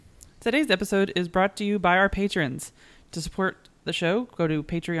Today's episode is brought to you by our patrons. To support the show, go to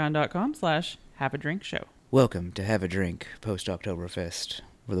patreon.com/haveadrinkshow. Welcome to Have a Drink post-Oktoberfest,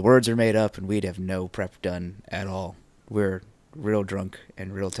 where the words are made up and we'd have no prep done at all. We're real drunk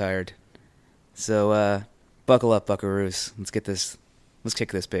and real tired. So, buckle up, buckaroos. Let's kick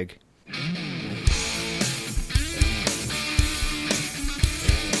this pig.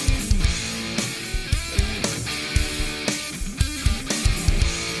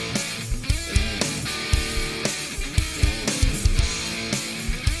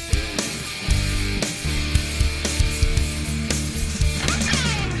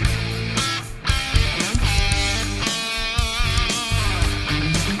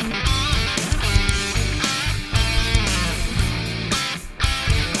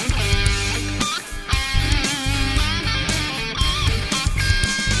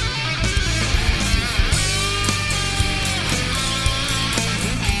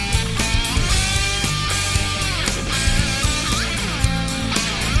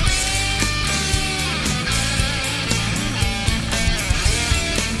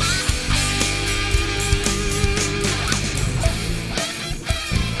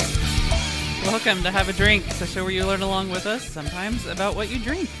 Welcome to Have a Drink, the show where you learn along with us, sometimes about what you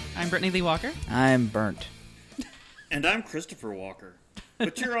drink. I'm Brittany Lee Walker. I'm burnt. And I'm Christopher Walker.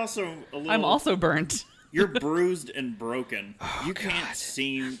 But you're also a little... I'm also burnt. You're bruised and broken. You can't God.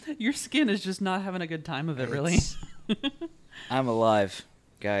 seem... Your skin is just not having a good time of it, really. I'm alive,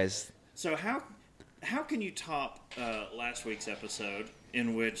 guys. So how can you top last week's episode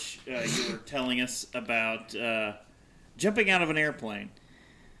in which you were telling us about jumping out of an airplane?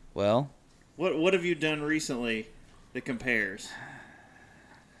 Well, What have you done recently that compares?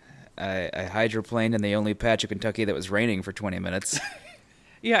 I hydroplaned in the only patch of Kentucky that was raining for 20 minutes.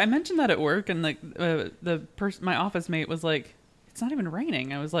 Yeah, I mentioned that at work, and like my office mate was like, "It's not even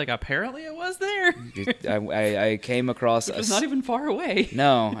raining." I was like, "Apparently, it was there." I came across It was not even far away.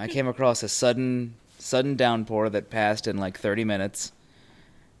 No, I came across a sudden downpour that passed in like 30 minutes,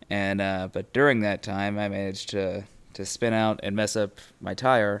 and but during that time, I managed to spin out and mess up my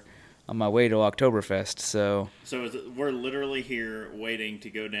tire on my way to Oktoberfest. So We're literally here waiting to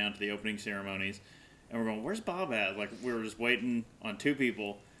go down to the opening ceremonies, and we're going, where's Bob at? Like, we were just waiting on two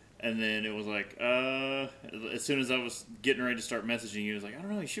people, and then it was like, as soon as I was getting ready to start messaging you, it was like, I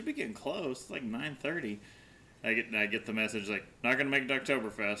don't know, you should be getting close. It's like 9:30. I get the message, like, not going to make it to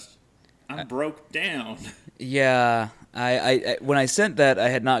Oktoberfest. I'm broke down. yeah, I when I sent that, I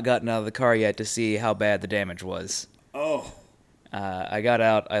had not gotten out of the car yet to see how bad the damage was. Oh. I got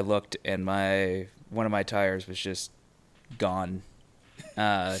out, I looked, and one of my tires was just gone.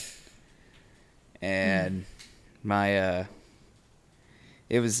 And my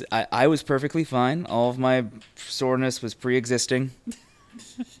I was perfectly fine. All of my soreness was pre-existing.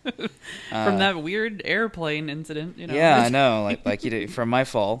 From that weird airplane incident, you know. Yeah, I know. Like you did, from my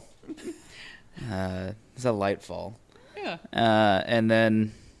fall. It's a light fall. Yeah. And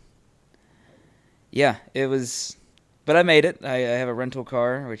then, yeah, it was. But I made it. I have a rental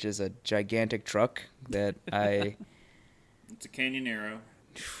car, which is a gigantic truck that I. It's a Canyonero.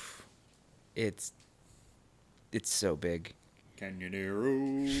 It's so big.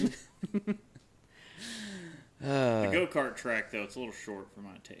 Canyonero. The go-kart track, though, it's a little short for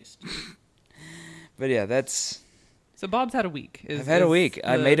my taste. But yeah, that's. So Bob's had a week. I've had a week.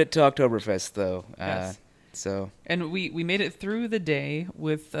 I made it to Oktoberfest, though. Yes. So. And we made it through the day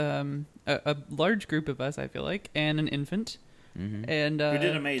with a large group of us, I feel like, and an infant. Mm-hmm. And We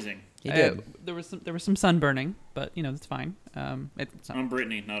did amazing. He did. There was some sunburning, but you know that's fine. It's not. On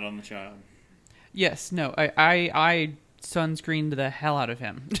Brittany, not on the child. Yes, no, I sunscreened the hell out of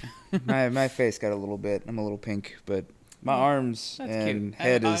him. my face got a little bit. I'm a little pink, but my arms That's and cute.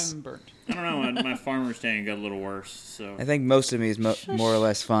 head I'm burnt. I don't know. My farmer's tan got a little worse. So I think most of me is more or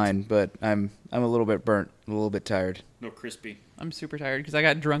less fine, but I'm a little bit burnt, a little bit tired. no crispy. I'm super tired because I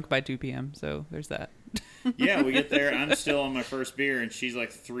got drunk by 2 p.m. So there's that. Yeah, we get there. I'm still on my first beer, and she's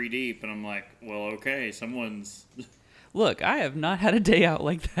like 3 deep, and I'm like, well, okay, someone's. Look, I have not had a day out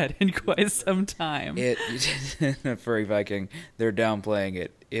like that in quite some time. Furry Viking, they're downplaying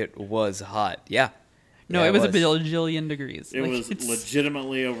it. It was hot. Yeah. No, Yeah, it was a bajillion degrees. It Like, was it's-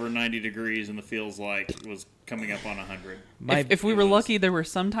 legitimately over 90 degrees, and the feels like it was coming up on 100. If we it were was lucky, there were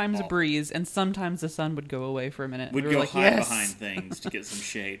sometimes a awful. breeze, and sometimes the sun would go away for a minute. We'd we were go like, hide yes! behind things to get some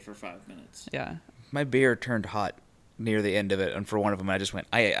shade for 5 minutes. Yeah. My beer turned hot near the end of it, and for one of them, I just went,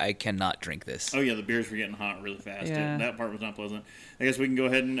 I cannot drink this. Oh yeah, the beers were getting hot really fast. Yeah. That part was not pleasant. I guess we can go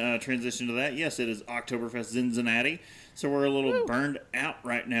ahead and transition to that. Yes, it is Oktoberfest Cincinnati, so we're a little burned out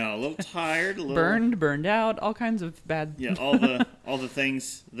right now, a little tired, a little Burned out, all kinds of bad. Yeah, all the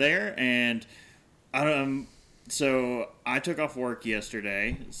things there, and so I took off work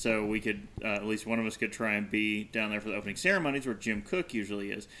yesterday, so we could at least one of us could try and be down there for the opening ceremonies where Jim Cook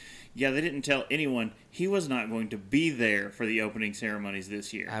usually is. Yeah, they didn't tell anyone he was not going to be there for the opening ceremonies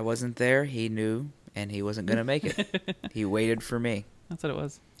this year. I wasn't there. He knew, and he wasn't going to make it. He waited for me. That's what it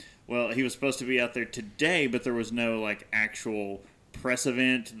was. Well, he was supposed to be out there today, but there was no like actual press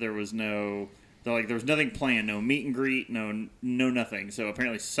event. There was nothing planned, no meet and greet, no nothing. So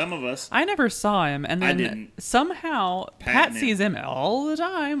apparently some of us I never saw him, and I then didn't. somehow Pat knew. sees him all the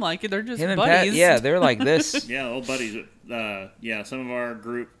time. Like they're just Him and buddies. Pat, yeah, they're like this. Yeah, old buddies. Some of our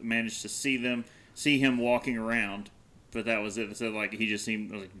group managed to see him walking around, but that was it. So like he just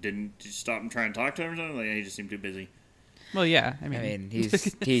seemed like didn't you stop and try and talk to him or something. Like he just seemed too busy. Well, yeah. I I mean, mean,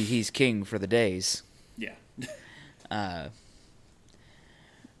 he's king for the days. Yeah,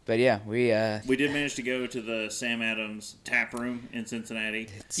 But yeah, we we did manage to go to the Sam Adams Tap Room in Cincinnati,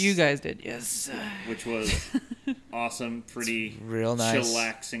 you guys did, yes. which was awesome. Pretty real nice.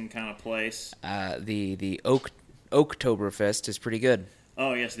 chillaxing kind of place. The Oktoberfest is pretty good.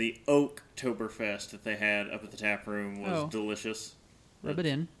 Oh yes, the Oktoberfest that they had up at the tap room was Oh. delicious. Rub it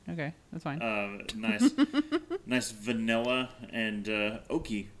in. Okay, that's fine. Nice vanilla and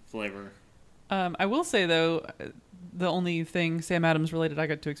oaky flavor. I will say though, the only thing Sam Adams related I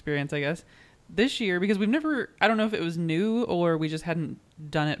got to experience, I guess, this year, because we've never, I don't know if it was new or we just hadn't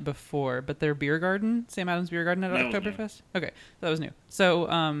done it before, but their beer garden, Sam Adams Beer Garden at That was Oktoberfest. Okay, that was new. So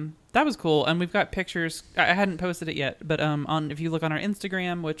that was cool, and we've got pictures. I hadn't posted it yet, but if you look on our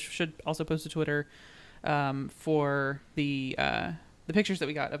Instagram, which should also post to Twitter, for the pictures that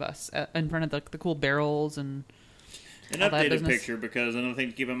we got of us in front of the cool barrels and An all that updated business. picture, because another thing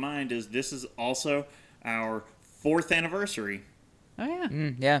to keep in mind is this is also our 4th anniversary. Oh yeah.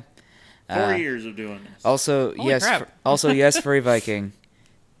 Yeah. 4 years of doing this. Also, Holy yes. crap. Yes, Furry Viking.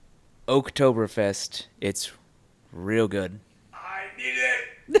 Oktoberfest. It's real good. I need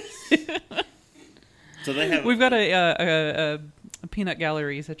it. So they have. We've got a peanut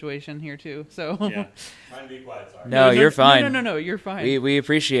gallery situation here too. So Yeah. Trying to be quiet, sorry. No, you're fine. No, you're fine. We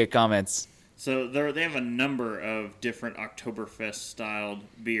appreciate comments. So they have a number of different Oktoberfest styled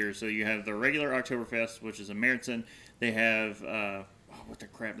beers. So you have the regular Oktoberfest, which is a Märzen. They have what the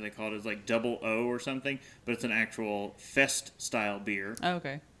crap do they call it? It's like Double O or something, but it's an actual fest style beer. Oh,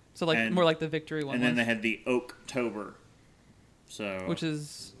 okay. So like And- more like the victory one, And then was, they had the Oktober. So which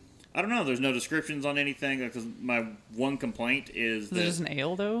is I don't know. There's no descriptions on anything because my one complaint is it that just an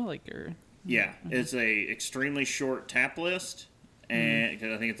ale though, like or yeah, it's a extremely short tap list, and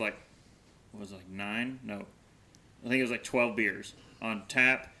cause I think it's like what was it, like 9? No, I think it was like 12 beers on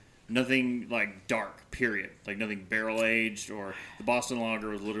tap. Nothing like dark. Period. Like nothing barrel aged, or the Boston Lager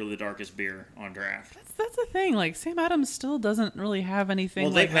was literally the darkest beer on draft. that's the thing. Like Sam Adams still doesn't really have anything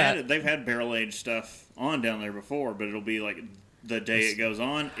Well, like they've had barrel aged stuff on down there before, but it'll be like the day it goes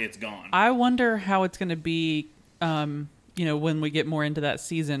on, it's gone. I wonder how it's going to be, when we get more into that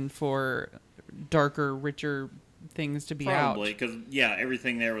season for darker, richer things to be Probably out. because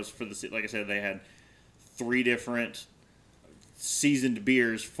everything there was for the like I said, they had 3 different seasoned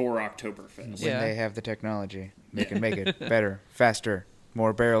beers for Oktoberfest. When Yeah. they have the technology, they can make it better, faster,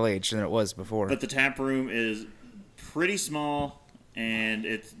 more barrel aged than it was before. But the tap room is pretty small, and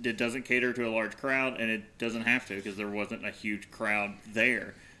it doesn't cater to a large crowd, and it doesn't have to because there wasn't a huge crowd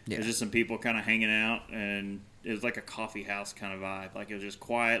there. Yeah. There's just some people kind of hanging out, and it was like a coffee house kind of vibe. Like it was just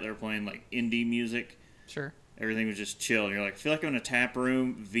quiet. They were playing like indie music. Sure. Everything was just chill. And you're like, I feel like I'm in a tap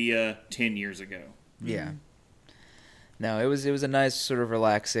room via 10 years ago. Yeah. No, it was a nice sort of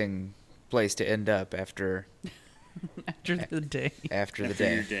relaxing place to end up after After the day. after the After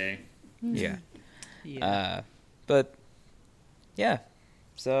day. your day. Yeah. Yeah. But yeah.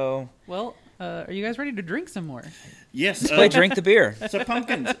 So Well, are you guys ready to drink some more? Yes. let's play drink the beer. So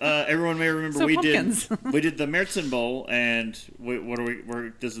pumpkins. Everyone may remember So we pumpkins. did we did the Märzen Bowl, and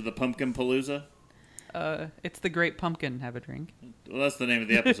this is the Pumpkin Palooza. It's the Great Pumpkin. Have a drink. Well, that's the name of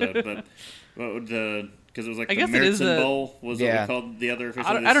the episode, but because it was like I the guess it is Märzen the- Bowl was what Yeah. we called the other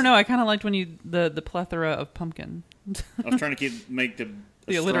official. I don't know. I kind of liked when you the plethora of pumpkin. I was trying to make the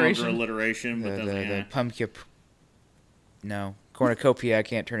The stronger alliteration. alliteration, but The then, pumpkin. No, cornucopia, I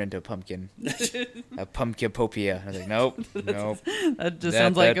can't turn into a pumpkin. A pumpkinpopia. I was like, nope. That just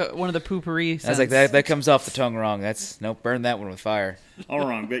sounds like one of the poopery I was like, that comes off the tongue wrong. Nope, burn that one with fire. All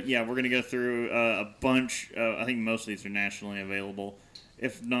wrong. But yeah, we're going to go through a bunch. I think most of these are nationally available.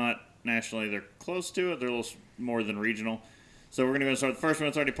 If not nationally, they're close to it. They're a little more than regional. So we're going to go start. The first one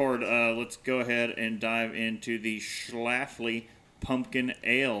that's already poured. Let's go ahead and dive into the Schlafly Pumpkin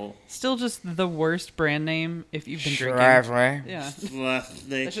Ale. Still just the worst brand name if you've been drinking. Yeah.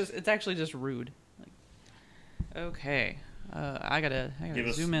 Schlafly. It's actually just rude. Okay. I gotta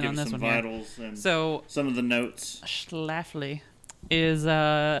zoom in give on us this some one here. vitals and So some of the notes. Schlafly is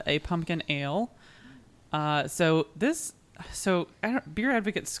a pumpkin ale. Beer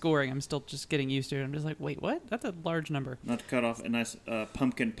Advocate scoring, I'm still just getting used to it. I'm just like, wait, what? That's a large number. Not to cut off a nice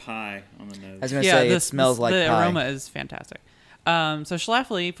pumpkin pie on the nose. I was going to say, it smells like the pie. aroma is fantastic. So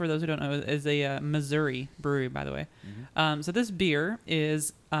Schlafly, for those who don't know, is a Missouri brewery, by the way. Mm-hmm. So this beer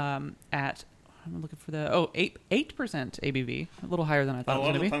is at, I'm looking for the 8% ABV, a little higher than I thought A it was lot going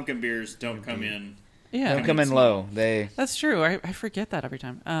of to the be. pumpkin beers don't come in. Yeah, Don't come in low. that's true. I forget that every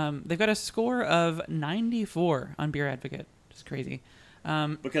time. They've got a score of 94 on Beer Advocate. It's crazy.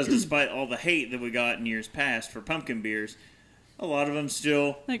 Because despite all the hate that we got in years past for pumpkin beers, a lot of them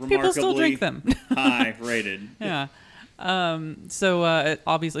still People still drink them. high rated. Yeah.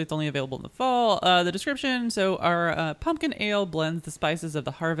 Obviously it's only available in the fall. The description, so our pumpkin ale blends the spices of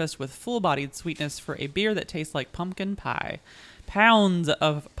the harvest with full-bodied sweetness for a beer that tastes like pumpkin pie. Pounds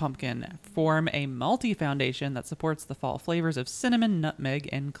of pumpkin form a malty foundation that supports the fall flavors of cinnamon, nutmeg,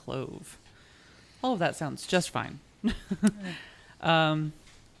 and clove. All of that sounds just fine.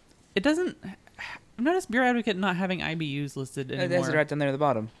 It doesn't... I've noticed Beer Advocate not having IBUs listed anymore. That's right down there at the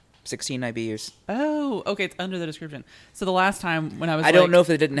bottom. 16 IBUs. Oh, okay, it's under the description. So the last time when I don't know if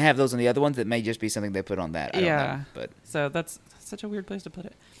they didn't have those on the other ones. It may just be something they put on that. I don't Yeah. know, but So that's such a weird place to put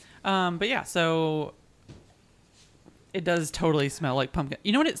it. But yeah, so it does totally smell like pumpkin.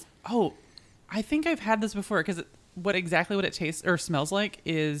 You know what it's... Oh, I think I've had this before because what it tastes or smells like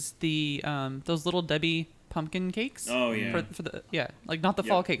is the those little Debbie pumpkin cakes. Oh, yeah. For the like not the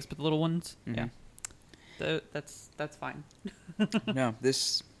fall cakes, but the little ones. Mhm. Yeah. That's fine. no,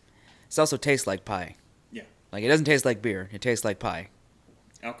 this also tastes like pie. Yeah. Like, it doesn't taste like beer. It tastes like pie.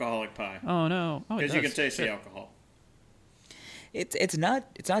 Alcoholic pie. Oh no. Oh, it Because you does. can taste Shit. the alcohol. It's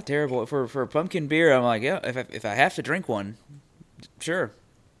not terrible for pumpkin beer. I'm like, yeah, if I have to drink one, sure.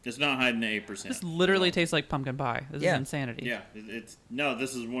 It's not hiding at 8%. This literally tastes like pumpkin pie. This Yeah. is insanity. Yeah,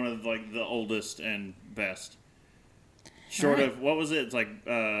 this is one of like the oldest and best. Short Alright. of what was it? It's like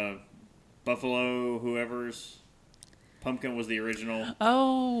Buffalo whoever's pumpkin was the original.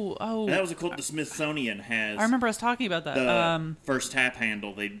 Oh. And that was a quote the Smithsonian has. I remember us talking about that. The first tap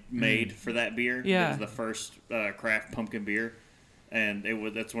handle they made for that beer. Yeah. It was the first craft pumpkin beer, and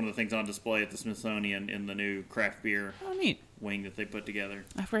that's one of the things on display at the Smithsonian in the new craft beer Oh, neat. wing that they put together.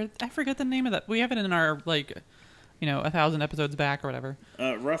 I forget the name of that. We have it in our 1,000 episodes back or whatever.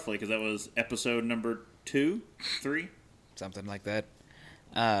 Roughly, because that was episode number 2, 3. Something like that.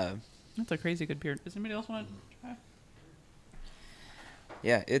 That's a crazy good beer. Does anybody else want to try?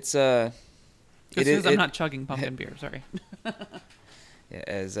 Yeah, it's Because I'm not chugging pumpkin beer. Sorry. yeah,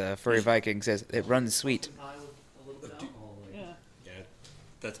 as Furry Viking says, it runs sweet. Yeah. Yeah,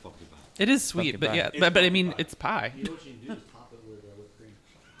 that's pumpkin pie. It is sweet, Pumpkin but pie. yeah, It's but I pumpkin mean pie. it's pie. You know what you can do is top it with whipped cream.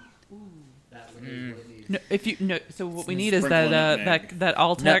 That liquor is what it needs. So what we need is Sprinkle that nutmeg. that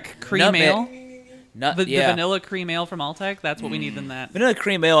Alltech Nut- cream nutmeg. ale, the Yeah. vanilla cream ale from Alltech. That's what we need in that. Vanilla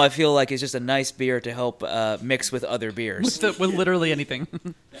cream ale, I feel like, is just a nice beer to help mix with other beers. With literally anything.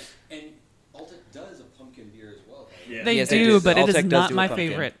 And Altic does a pumpkin beer as well. Right? Yeah. They Yes, they do, do. but it Alltech is does not do a my pumpkin.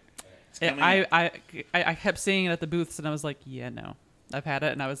 favorite. coming I kept seeing it at the booths, and I was like, yeah, no. I've had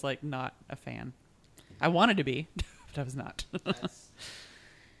it, and I was like, not a fan. I wanted to be, but I was not.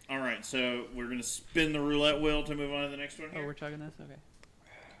 All right, so we're going to spin the roulette wheel to move on to the next one Oh, here. we're chugging this? Okay.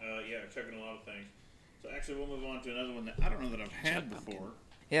 Yeah, we're checking a lot of things. So actually, we'll move on to another one that I don't know that I've had before.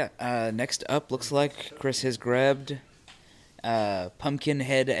 Yeah, next up, looks like Chris has grabbed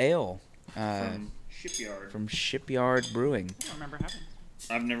Pumpkinhead Ale From Shipyard. from Shipyard Brewing. I don't remember having.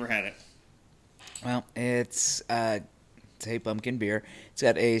 I've never had it. Well, it's a pumpkin beer. It's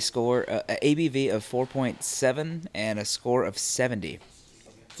got a score, a ABV of 4.7 and a score of 70.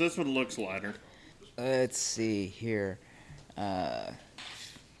 So this one looks lighter. Let's see here.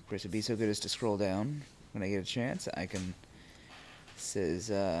 Chris would be so good as to scroll down when I get a chance. I can. Says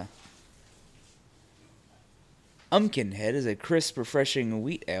Umpkinhead is a crisp, refreshing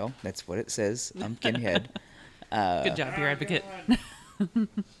wheat ale. That's what it says. Umpkinhead. Good job, Beer Advocate.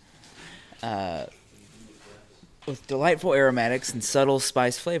 with delightful aromatics and subtle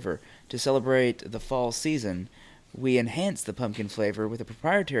spice flavor. To celebrate the fall season, we enhance the pumpkin flavor with a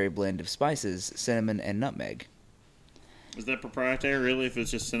proprietary blend of spices, cinnamon, and nutmeg. Is that proprietary, really, if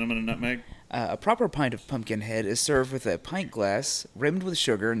it's just cinnamon and nutmeg? A proper pint of pumpkin head is served with a pint glass, rimmed with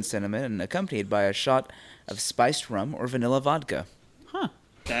sugar and cinnamon, and accompanied by a shot of spiced rum or vanilla vodka. Huh.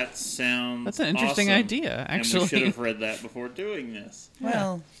 That sounds That's an interesting awesome. idea, actually. And we should have read that before doing this.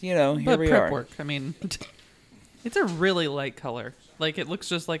 Well, here But we prep are. work, I mean, it's a really light color. Like, it looks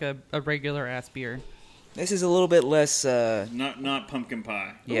just like a regular ass beer. This is a little bit less, Not pumpkin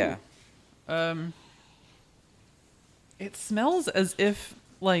pie. yeah. It smells as if,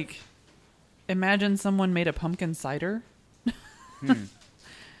 like, imagine someone made a pumpkin cider.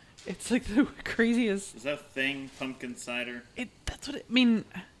 It's like the craziest. Is that a thing, pumpkin cider? That's what I mean.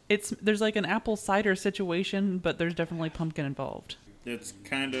 There's like an apple cider situation, but there's definitely pumpkin involved. It's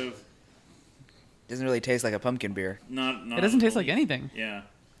kind of Doesn't really taste like a pumpkin beer. not. It doesn't taste really- like anything. Yeah.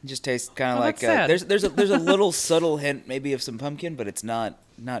 It just tastes kind of Oh, like that's sad. there's a little subtle hint maybe of some pumpkin, but it's not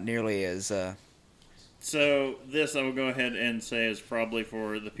nearly as So this I will go ahead and say is probably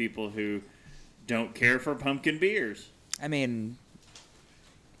for the people who don't care for pumpkin beers. I mean,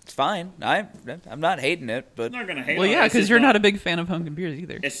 it's fine. I'm not hating it, but I'm not gonna hate. Well, on it. yeah, It's because just you're not a big fan of pumpkin beers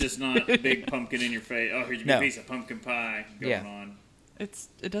either. It's just not a big pumpkin in your face. Oh, here's a No. piece of pumpkin pie going Yeah. on. It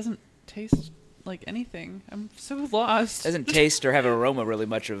doesn't taste like anything. I'm so lost. doesn't taste or have aroma really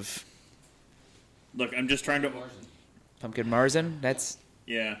much of Look, I'm just trying to. pumpkin marzen. That's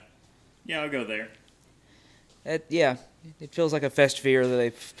Yeah, I'll go there. yeah. It feels like a fest beer that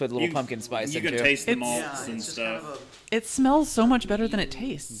they've put a little You- pumpkin spice You into. can taste the It's- malts and stuff. It smells so much better than it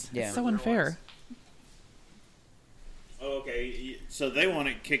tastes. Yeah. It's so unfair. Oh, okay. So they want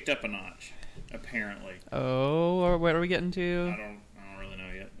it kicked up a notch, apparently. Oh, or what are we getting I to? don't really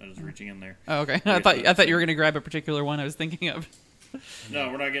know yet. I was reaching in there. Oh, okay. I I guess thought you were gonna grab a particular one I was thinking of, No,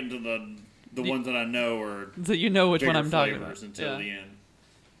 we're not getting to the ones that I know are so you know which bigger one I'm talking about. flavors until Yeah. the end.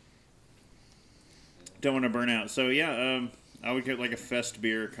 Don't want to burn out. So yeah, I would get like a fest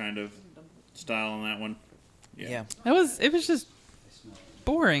beer kind of style on that one. Yeah. It was just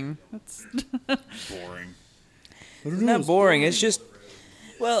boring. That's Boring. It's not boring. It's just,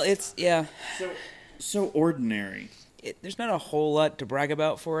 well, it's yeah. So ordinary. There's not a whole lot to brag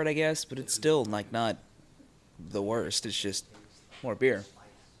about for it, I guess, but it's still like not the worst. It's just more beer.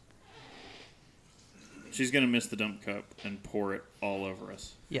 She's gonna miss the dump cup and pour it all over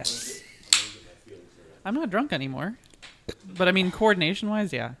us. yes. I'm not drunk anymore, but I mean coordination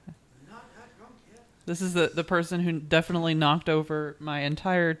wise, yeah. This is the person who definitely knocked over my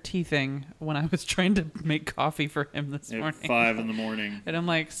entire tea thing when I was trying to make coffee for him this At morning. 5 in the morning. And I'm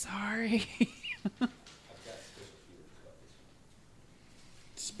like, sorry.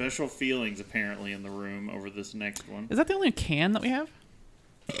 Special feelings apparently in the room over this next one. Is that the only can that we have?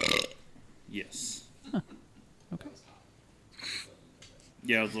 Yes. Okay.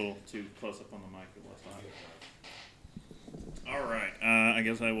 Yeah, I was a little too close up on the mic last time. All right, I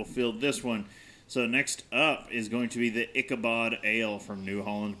guess I will fill this one. So next up is going to be the Ichabod Ale from New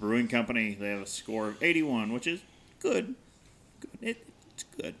Holland Brewing Company. They have a score of 81, which is good. It's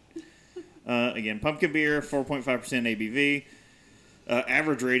good. Again, pumpkin beer, 4.5% ABV.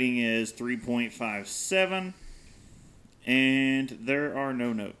 Average rating is 3.57. And there are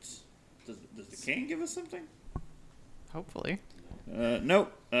no notes. Does the can give us something? Hopefully.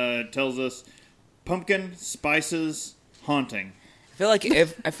 Nope. It tells us pumpkin, spices, haunting. I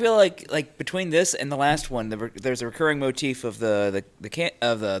feel like between this and the last one, there's a recurring motif of the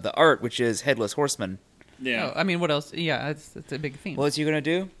art, which is headless horseman. Yeah. Oh, I mean, what else? Yeah, it's a big theme. What's you gonna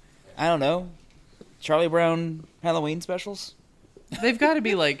do? I don't know. Charlie Brown Halloween specials? They've got to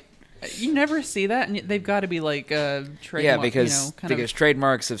be like, you never see that, and they've got to be like trademark. Yeah, because kind because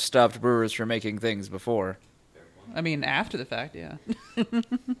trademarks have stopped brewers from making things before. I mean, after the fact, yeah.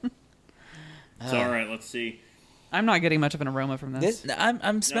 So, all right, let's see. I'm not getting much of an aroma from this. I'm No,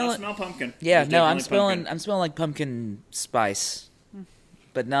 I smelling. smell pumpkin. Yeah, There's no, I'm definitely smelling. pumpkin. I'm smelling like pumpkin spice,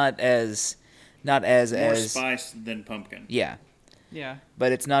 but not as More as spice than pumpkin. yeah. Yeah.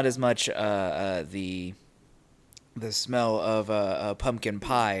 But it's not as much the smell of a pumpkin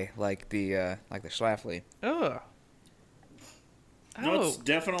pie like the Schlafly. Ugh. No, it's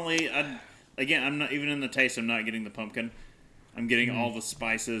definitely. Again, I'm not even in the taste. I'm not getting the pumpkin. I'm getting all the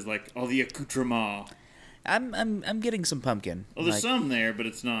spices, like all the accoutrement. I'm getting some pumpkin. Well, there's Like, some there, but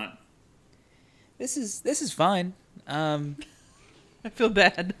it's not. This is fine. I feel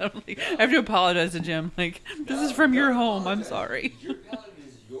bad. I'm like, I have to apologize to Jim. Like, this is from your home. I'm sorry. Your palate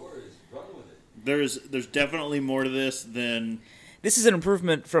is yours. Run with it. There's definitely more to this than This is an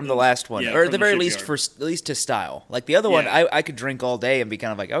improvement from the last one, Yeah, or at from the the very least shipyard. at least to style. Like the other one, Yeah. I could drink all day and be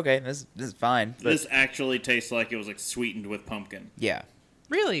kind of like, okay, this is fine. But This actually tastes like it was like sweetened with pumpkin. yeah,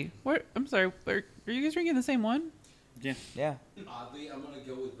 Really? What? I'm sorry. Are you guys drinking the same one? Yeah. yeah. Oddly, I'm gonna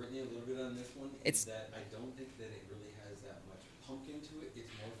go with Brittany a little bit on this one. It's- That I don't think that it really has that much pumpkin to it.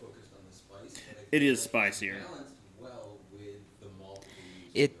 It's more focused on the spice. But I It feel is spicier. It's balanced well with the malt that we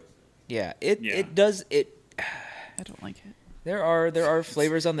use It- in the roast. Yeah, Yeah. it does it. I don't like it. There are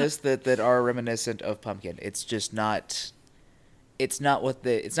flavors on this that are reminiscent of pumpkin. It's just not. It's not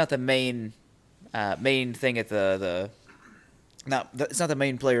the main thing at it's not the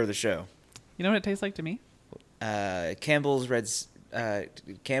main player of the show. You know what it tastes like to me? Campbell's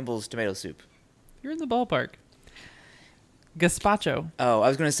Campbell's tomato soup. You're in the ballpark. Gazpacho. Oh, I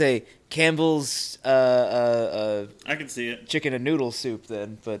was gonna say Campbell's I can see it. chicken and noodle soup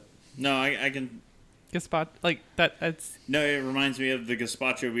then, but No, I can. Gazpacho. Like that. It's. No, it reminds me of the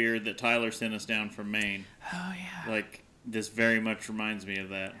gazpacho beer that Tyler sent us down from Maine. Oh yeah. Like, this very much reminds me of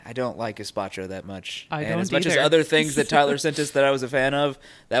that. I don't like gazpacho that much. I and don't as much as either. other things that Tyler sent us that I was a fan of,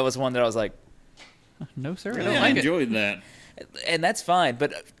 that was one that I was like, No sir. I Yeah, don't I like it. enjoyed that. and that's fine.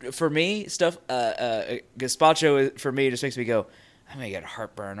 But for me, gazpacho for me just makes me go, I'm gonna get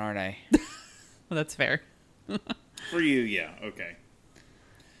heartburn, aren't I? Well, that's fair. For you, yeah, okay.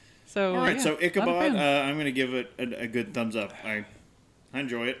 So. All right, yeah, so not a Ichabod, fan. I'm going to give it a good thumbs up. I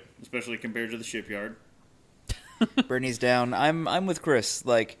enjoy it, especially compared to the shipyard. Bernie's down. I'm with Chris.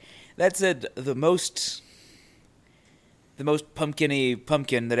 Like that said, the most pumpkin-y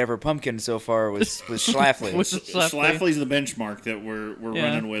pumpkin that ever pumpkined so far was Schlafly. Was Schlafly. Schlafly's the benchmark that we're Yeah,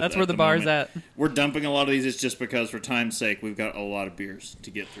 running with. that's at where the bar's moment. at. We're dumping a lot of these. It's just because, for time's sake, we've got a lot of beers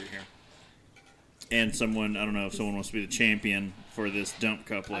to get through here. And someone, I don't know if someone wants to be the champion for this dump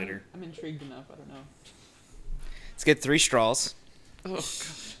cup later. I'm intrigued enough. I don't know. Let's get 3 straws. Oh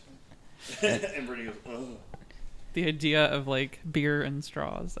gosh. And Brittany goes, oh. The idea of like beer and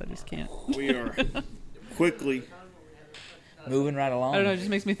straws. I just can't. We are quickly. Moving right along. I don't know. It just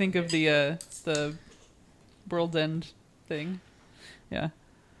makes me think of the World's End thing. Yeah.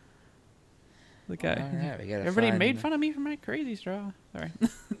 The guy. All right, we gotta Everybody find made fun of me for my crazy straw. Sorry.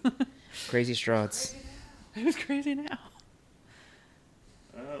 Crazy straws. Who's crazy now?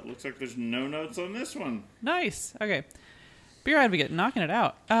 Looks like there's no notes on this one. Nice. Okay. Beer Advocate, knocking it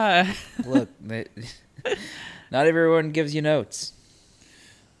out. Look, not everyone gives you notes.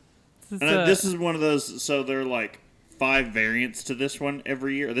 This is one of those. So there are like 5 variants to this one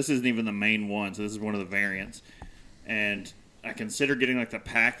every year. This isn't even the main one. So this is one of the variants. And I consider getting like the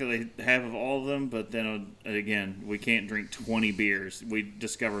pack that they have of all of them. But then again, we can't drink 20 beers. We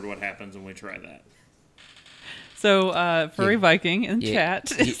discovered what happens when we try that. So, Furry Yeah. Viking in Yeah.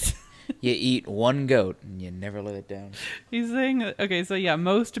 chat. You eat one goat and you never live it down. He's saying, okay, so yeah,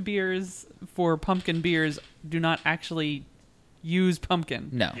 most beers for pumpkin beers do not actually use pumpkin.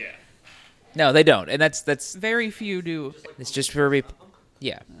 No, Yeah. no, they don't, and that's Very few do. it's just for yeah.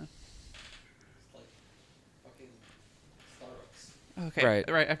 It's like fucking Starbucks. Okay, Right.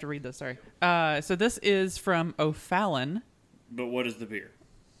 I have to read this. Sorry. So this is from O'Fallon. But what is the beer?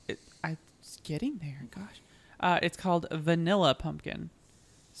 I'm getting there. Gosh, it's called Vanilla Pumpkin.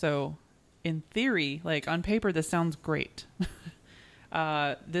 So, in theory, like on paper, this sounds great.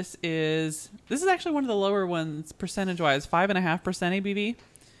 This is actually one of the lower ones percentage-wise, 5.5% ABV,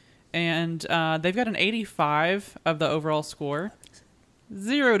 and they've got an 85 of the overall score.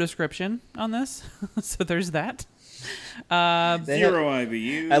 0 description on this, so there's that. They have- 0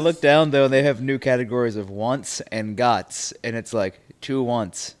 IBUs. I look down though, and they have new categories of wants and gots, and it's like 2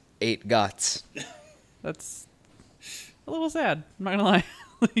 wants, 8 gots. That's a little sad. I'm not gonna lie.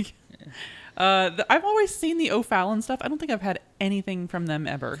 Like, I've always seen the O'Fallon stuff. I don't think I've had anything from them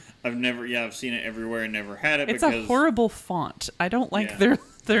ever. I've seen it everywhere and never had it It's because a horrible font. I don't like Yeah.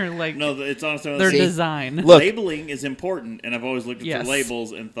 their like No, it's honestly their See, design. look- labeling is important, and I've always looked at Yes. the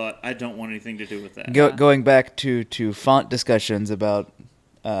labels and thought I don't want anything to do with that. Going back to font discussions about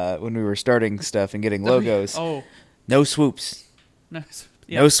when we were starting stuff and getting logos. Oh No swoops. no,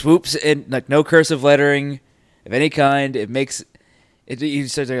 yeah. No swoops and like no cursive lettering of any kind. It makes it. You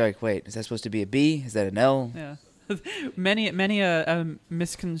start to like, wait, is that supposed to be a B? Is that an L? Yeah. many a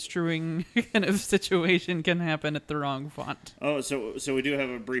misconstruing kind of situation can happen at the wrong font. Oh, so we do have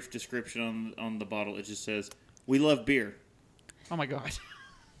a brief description on the bottle. It just says, "We love beer." Oh my god.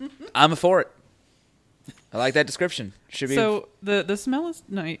 I'm for it. I like that description. Should be. So the smell is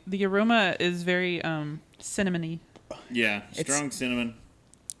nice. The aroma is very cinnamony. Yeah, It's- strong cinnamon.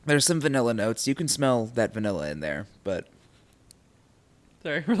 There's some vanilla notes. You can smell that vanilla in there, but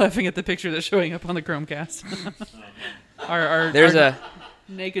Sorry, we're laughing at the picture that's showing up on the Chromecast. There's our a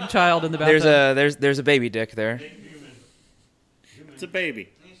naked child in the bathtub. there's a baby dick there. It's a baby.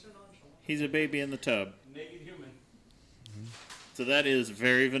 He's a baby in the tub. Naked human. So that is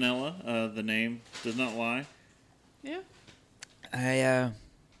very vanilla. The name does not lie. Yeah.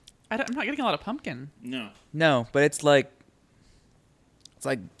 I'm not getting a lot of pumpkin. No. but it's like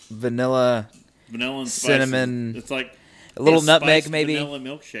vanilla, Vanilla and spices. cinnamon, It's like a little a nutmeg spiced maybe. vanilla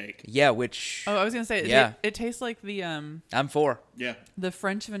milkshake. Yeah, which Oh, I was gonna say, Yeah. it tastes like the I'm for. Yeah.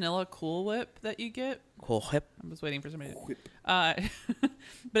 French vanilla Cool Whip that you get. Cool hip. I'm just waiting for somebody. Whip.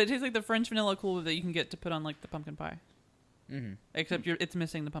 But it tastes like the French vanilla Cool Whip that you can get to put on like the pumpkin pie. Mm-hmm. Except it's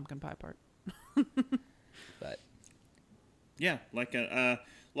missing the pumpkin pie part. But Yeah, liking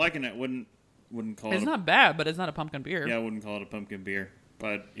it. Wouldn't call It's it. not bad, but it's not a pumpkin beer. Yeah, I wouldn't call it a pumpkin beer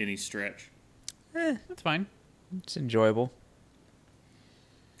by any stretch. That's fine. it's enjoyable.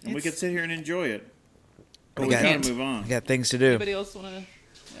 And we could sit here and enjoy it. But We we got- gotta move on. I got things to do. Anybody else want to?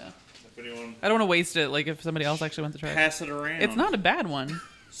 Yeah. If anyone I don't want to waste it. Like if somebody else actually wants to try it. pass it around. It's not a bad one.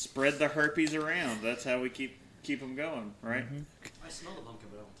 Spread the herpes around. That's how we keep them going, right? Mm-hmm. I smell the pumpkin,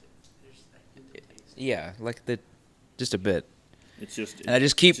 but I don't taste it. There's that taste. Yeah, like just a bit. It's just. And I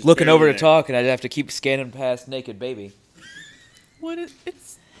just keep it's looking over barely to there. talk, and I have to keep scanning past naked baby. What is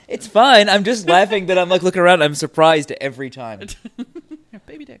it's It's fine. I'm just laughing that I'm like looking around. I'm surprised every time.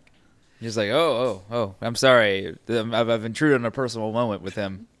 baby dick. Just like, oh. I'm sorry. I've intruded on a personal moment with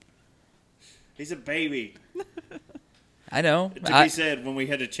him. He's a baby. I know. To be said, when we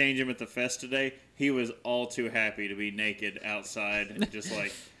had to change him at the fest today, he was all too happy to be naked outside, and just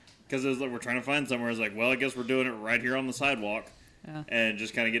like, because it was like we're trying to find somewhere. It's like, well, I guess we're doing it right here on the sidewalk, Yeah. and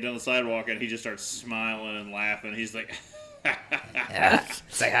just kind of get down the sidewalk, and he just starts smiling and laughing. He's like,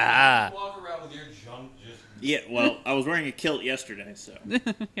 It's like, ah. Walk around with your junk just. yeah. Well, I was wearing a kilt yesterday, so.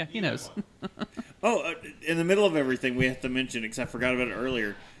 Yeah, he knows. Oh, in the middle of everything, we have to mention, because I forgot about it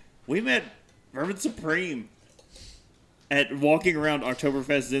earlier, we met Vermin Supreme at walking around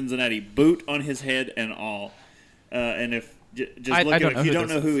Oktoberfest Cincinnati, boot on his head and all. And if just I look at don't it, know if you who don't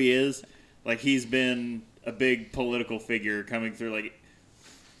this know who he is, like he's been a big political figure coming through. Like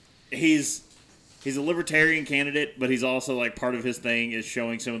he's a libertarian candidate, but he's also like part of his thing is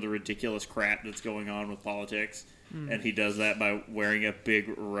showing some of the ridiculous crap that's going on with politics, and he does that by wearing a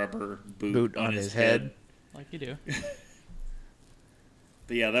big rubber boot Boot on his head. Like you do.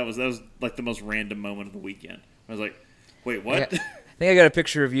 But yeah, that was like the most random moment of the weekend. I was like, wait, what? I think I got a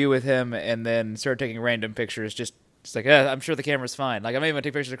picture of you with him, and then started taking random pictures. Just like, I'm sure the camera's fine. Like, I'm not even gonna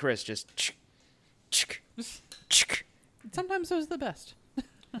take pictures of Chris. Just, Sometimes those are the best.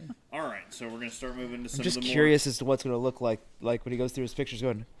 All right, so we're gonna start moving to some I'm just of the curious as to what's gonna look like when he goes through his pictures,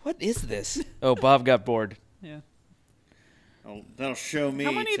 going, "What is this?" Oh, Bob got bored. Yeah. more. That'll show me.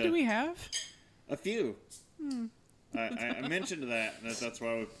 How many do we have? A few. I mentioned that. That's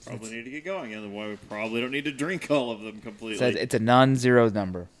why we probably need to get going, and why we probably don't need to drink all of them completely. Says it's a non-zero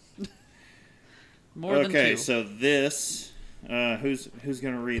number. More than Okay, two. so this, who's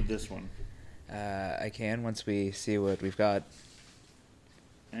gonna read this one? I can once we see what we've got.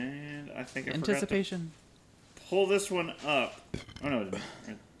 And I think I Anticipation. forgot to pull this one up. Oh no, it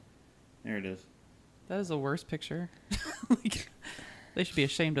didn't. There it is. That is the worst picture. Like, they should be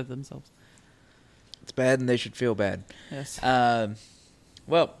ashamed of themselves. It's bad, and they should feel bad. Yes.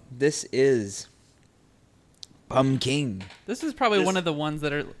 Well, this is Pumpkin. This is probably this- one of the ones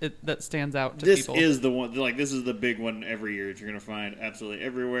that stands out to This people. is the one. Like this is the big one every year that you're gonna find absolutely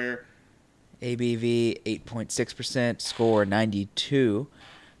everywhere. ABV 8.6%, score 92.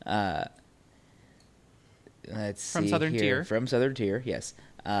 Let's From see Southern here. Tier. From Southern Tier, yes.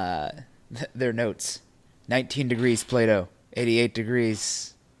 Their notes: 19 degrees Plato, 88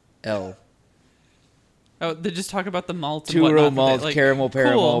 degrees L. Oh, they just talk about the malt. And Two-row whatnot, malt, but they, caramel,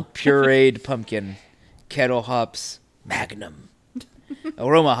 cool. pureed pumpkin, kettle hops, Magnum,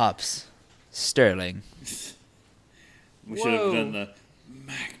 aroma hops, Sterling, We should have Whoa. done the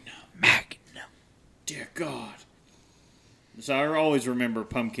Magnum. Dear God. So I always remember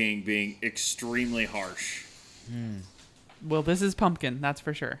Pumpkin being extremely harsh. Well, this is pumpkin, that's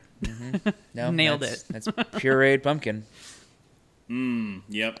for sure. No, Nailed that's- it. That's pureed pumpkin.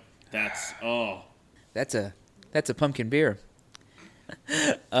 Yep. That's That's a pumpkin beer.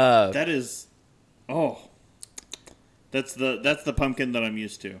 that is that's the pumpkin that I'm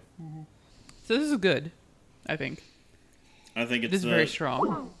used to. So this is good, I think. I think It it's is very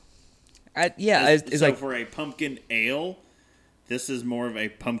strong. It's so like for a pumpkin ale, this is more of a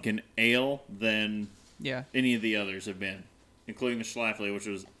pumpkin ale than Yeah. any of the others have been, including the Schlafly, which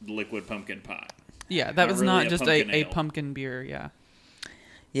was liquid pumpkin pie. Yeah, that Not was really not a just pumpkin a ale. pumpkin beer, yeah.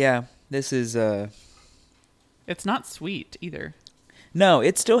 yeah. This is It's not sweet either. No,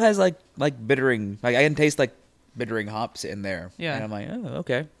 it still has like bittering. Like I can taste like bittering hops in there. Yeah. And I'm like, oh,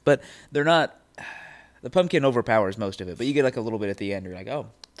 okay. But they're not. The pumpkin overpowers most of it, but you get like a little bit at the end. You're like, oh,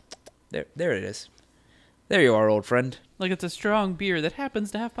 there it is. There you are, old friend. Like it's a strong beer that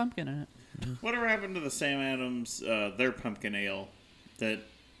happens to have pumpkin in it. Whatever happened to the Sam Adams, their pumpkin ale that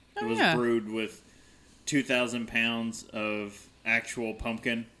Oh, was yeah. brewed with 2,000 pounds of actual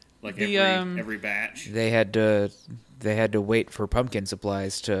pumpkin, like The, every batch? They had to wait for pumpkin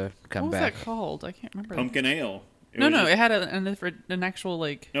supplies to come What was back. that called? I can't remember. Pumpkin ale. No, was no, just- it had an actual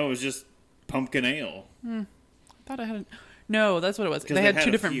like. No, it was just pumpkin ale. I thought I had. No, that's what it was. 'Cause They they had had two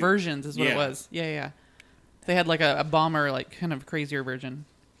a different few. versions, is what it Yeah. was. Yeah, yeah. They had like a bomber, like kind of crazier version.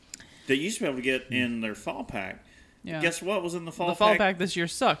 That you used to be able to get in their fall pack. Yeah. Guess what was in the fall the pack? fall pack this year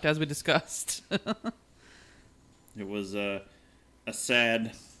sucked, as we discussed. It was a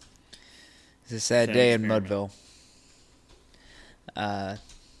sad. It's a sad Sad day in experiment. Mudville.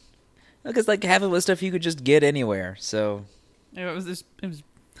 Because like half of it was stuff you could just get anywhere. So it was just, it was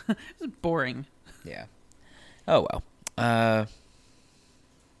it was boring. yeah. Oh well.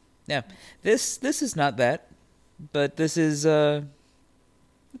 Yeah. This is not that, but this is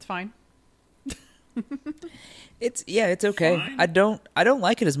It's fine. it's okay. Fine. I don't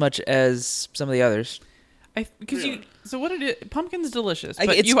like it as much as some of the others. Because Really? so what it is, pumpkin's delicious, Like,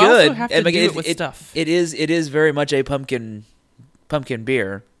 but it's you good. also have to and, like, do it with stuff. It is very much a pumpkin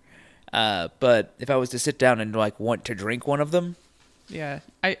beer. But if I was to sit down and like want to drink one of them, Yeah,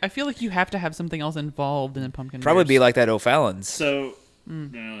 I feel like you have to have something else involved in a pumpkin. probably be beers. like that O'Fallon's. So,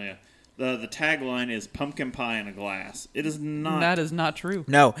 no, yeah. The tagline is pumpkin pie in a glass. It is not. That is not true.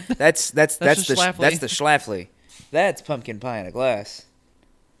 No, that's just the Schlafly. that's the Schlafly. That's pumpkin pie in a glass.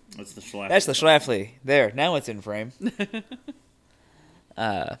 That's the Schlafly. That's the Schlafly. There, now it's in frame.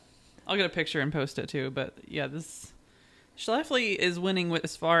 I'll get a picture and post it too. But yeah, this Schlafly is winning with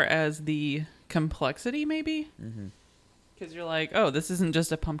as far as the complexity, maybe. Because you're like, oh, this isn't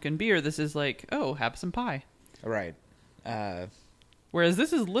just a pumpkin beer. This is like, oh, have some pie. Right. Whereas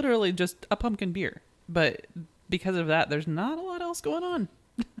this is literally just a pumpkin beer. But because of that, there's not a lot else going on.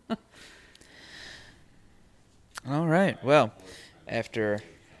 All right. Well, after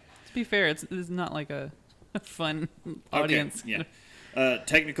To be fair, it's not like a fun Okay, audience. yeah.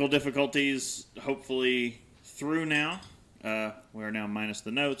 Technical difficulties, hopefully through now. We're now minus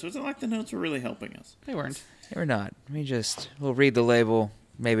the notes. It wasn't like the notes were really helping us. They weren't. or not, we'll read the label.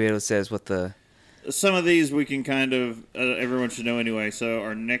 Maybe it says what the Some of these we can kind of, everyone should know anyway. So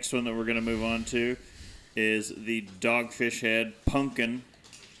our next one that we're going to move on to is the Dogfish Head Pumpkin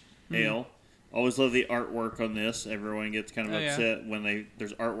Ale. Always love the artwork on this. Everyone gets kind of Oh, yeah. upset when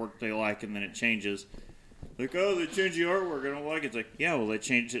there's artwork they like and then it changes. Like, oh, they changed the artwork. I don't like it. It's like, yeah, well, they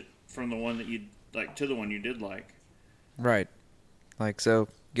changed it from the one that you like to the one you did like. right. Like so,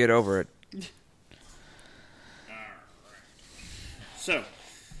 get over it. So,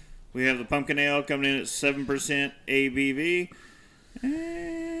 we have the pumpkin ale coming in at 7% ABV.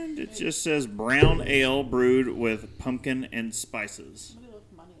 And it just says brown ale brewed with pumpkin and spices.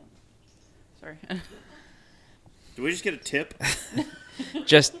 Sorry. Do we just get a tip?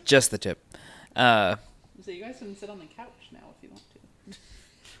 just the tip. So you guys can sit on the couch now if you want to.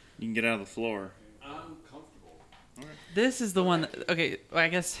 You can get out of the floor. I'm comfortable. This is the one. Okay, well, I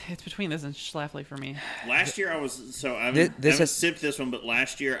guess it's between this and Schlafly for me. Last year I haven't This has- sipped this one, but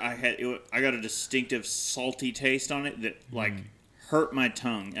last year I got a distinctive salty taste on it that like hurt my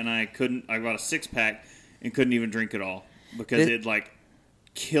tongue, and I bought a 6-pack and couldn't even drink it all because This- it like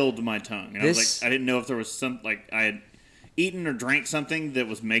killed my tongue. And I was This- like, I didn't know if there was some like I had eaten or drank something that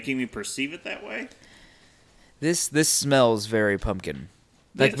was making me perceive it that way. This smells very pumpkin,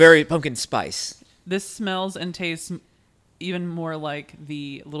 like This- very pumpkin spice. This smells and tastes even more like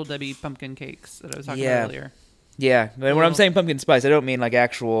the Little Debbie pumpkin cakes that I was talking Yeah. about earlier. Yeah, but when I'm Little- saying pumpkin spice, I don't mean like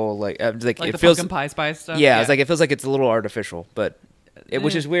actual like Like it the feels. pumpkin pie spice stuff. Yeah, it's like it feels like it's a little artificial, but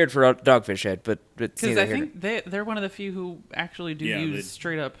which Yeah. is weird for a Dogfish Head. But it's because neither I here nor- think they're one of the few who actually do Yeah, use they-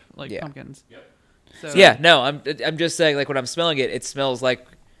 straight up like Yeah. pumpkins. Yep. So Yeah, no, I'm just saying like when I'm smelling it, it smells like.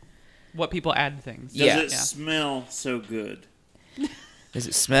 what people add to things. Does Yeah. it smell so good? Does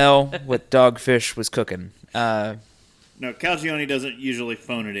it smell what Dogfish was cooking? No, Calgione doesn't usually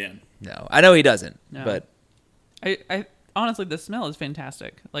phone it in. No, I know he doesn't, No. but I honestly, the smell is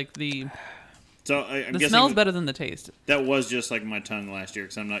fantastic. Like the So I'm the guessing smell's better than the taste. that was just like my tongue last year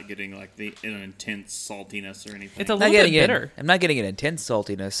because I'm not getting like an intense saltiness or anything. It's a I'm not little bit getting bitter. I'm not getting an intense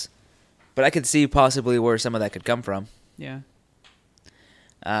saltiness, but I could see possibly where some of that could come from. Yeah.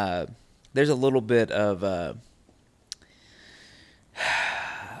 There's a little bit of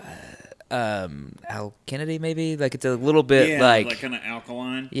alkalinity maybe. Like it's a little bit Yeah, like kind of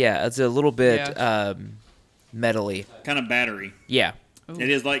alkaline, yeah, it's a little bit Yeah. metally. kind of battery. Yeah, Ooh. It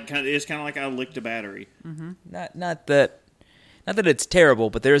is like it's kind of like I licked a battery. not that it's terrible,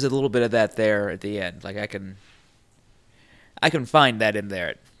 but there's a little bit of that there at the end. Like I can find that in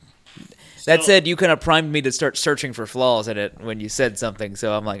there. That Still- said, you kind of primed me to start searching for flaws in it when you said something.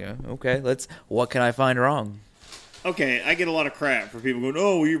 So I'm like, okay, what can I find wrong? Okay, I get a lot of crap for people going,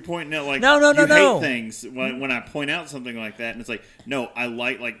 "Oh, you're pointing out like No, you hate no. things." When I point out something like that, and it's like, no, I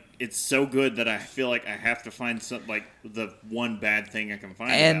like it's so good that I feel like I have to find some like the one bad thing I can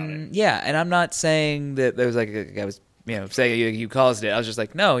find about it. And yeah, and I'm not saying that there was like I was saying you caused it. I was just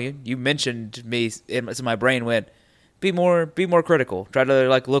like, no, you mentioned me, so my brain went, be more critical. Try to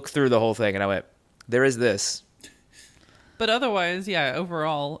like look through the whole thing, and I went, there is this. But otherwise, yeah,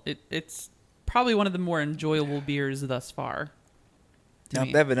 overall, it's probably one of the more enjoyable beers thus far. to No,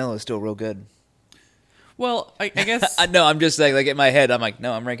 me. that vanilla is still real good. Well, I guess No, I'm just saying, like in my head, I'm like,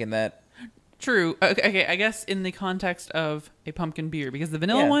 no, I'm ranking that. true. Okay, I guess in the context of a pumpkin beer, because the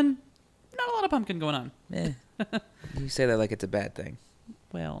vanilla Yeah. one, not a lot of pumpkin going on. Eh. You say that like it's a bad thing.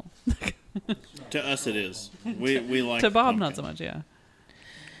 Well, To us, it is. We like to Bob, pumpkin. not so much. Yeah.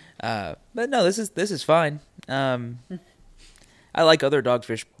 But no, this is fine. I like other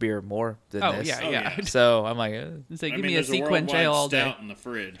Dogfish beer more than Oh this. yeah, Oh, yeah. yeah. So I'm like, So I give mean, me a there's sequence worldwide ale all day. stout in the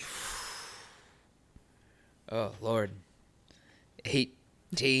fridge. oh Lord,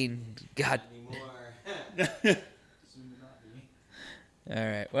 18. God. Anymore. All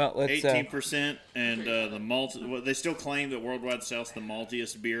right. Well, let's. 18%, and the malt. Well, they still claim that Worldwide Stout's the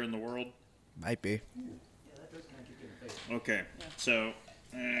maltiest beer in the world. Might be. Okay, so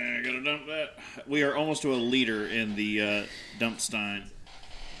gotta dump that. We are almost to a liter in the dump stein,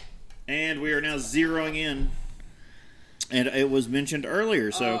 and we are now zeroing in. And it was mentioned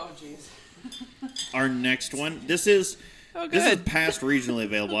earlier, so our next one. This is Oh, this is good. past regionally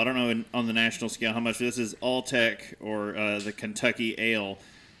available. I don't know on the national scale how much. This is Alltech or the Kentucky Ale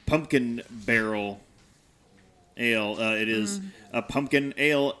Pumpkin Barrel Ale. It is a pumpkin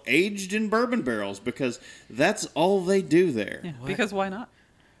ale aged in bourbon barrels because that's all they do there. Yeah, What? because why not?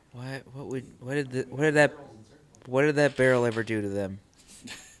 What did that barrel ever do to them?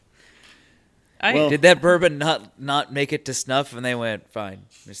 Well- Did that bourbon not make it to snuff? And they went, fine,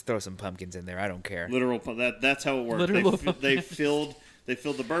 just throw some pumpkins in there. I don't care. Literal. That's how it worked. Literal They filled the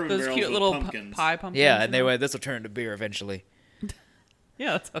bourbon those barrels cute with little pumpkins. pie pumpkins. Yeah, and they you know? went, this will turn into beer eventually.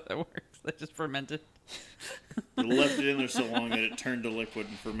 Yeah, that's how that works. They just fermented. They left it in there so long that it turned to liquid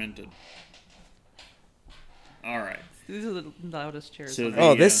and fermented. All right. These are the loudest chairs. So on the- earth.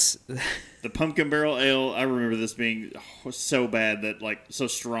 Oh, Yeah. this. The pumpkin barrel ale, I remember this being so bad that, like, so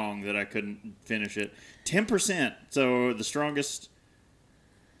strong that I couldn't finish it. 10%, so the strongest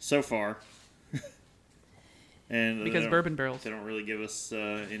so far. And Because bourbon barrels. They don't really give us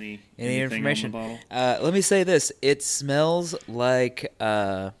any Any anything information? on the bottle. Let me say this: it smells like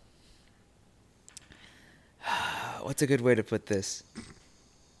what's a good way to put this?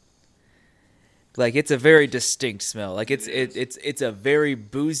 Like it's a very distinct smell. Like it's a very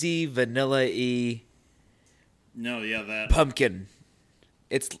boozy, vanilla-y No, yeah, that. pumpkin.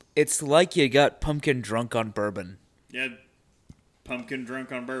 It's like you got pumpkin drunk on bourbon. Yeah, pumpkin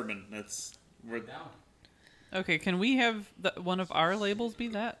drunk on bourbon. That's where Okay, can we have one of our labels be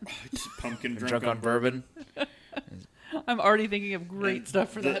that? pumpkin Drunk on bourbon. I'm already thinking of great And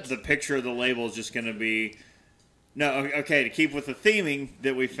stuff for that. The picture of the label is just going to be. No, okay, to keep with the theming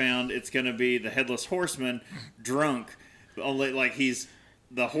that we found, it's going to be the Headless Horseman drunk. Only, like,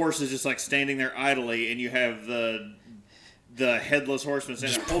 the horse is just, like, standing there idly, and you have the Headless Horseman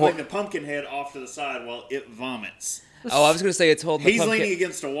standing there holding the pumpkin head off to the side while it vomits. Oh, I was gonna say it's holding. He's the pumpkin. leaning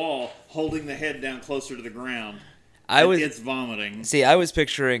against a wall, holding the head down closer to the ground. It's vomiting. See, I was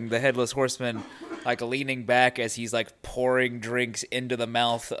picturing the Headless Horseman like leaning back as he's like pouring drinks into the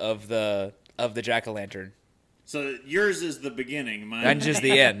mouth of the jack-o'-lantern. So yours is the beginning. Mine. And just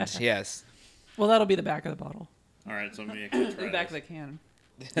the end, yes. Well, that'll be the back of the bottle. All right, so I'm going to The back of the can.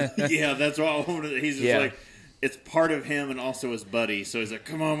 Yeah, that's what I wanted. He's just Yeah. like, it's part of him and also his buddy. So he's like,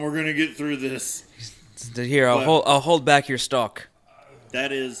 come on, we're going to get through this. Here, I'll hold back your stock.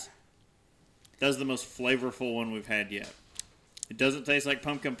 That's the most flavorful one we've had yet. It doesn't taste like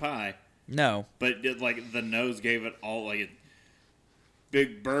pumpkin pie, No, but like the nose gave it all like a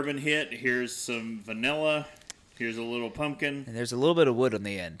big bourbon hit. Here's some vanilla. Here's a little pumpkin. and there's a little bit of wood on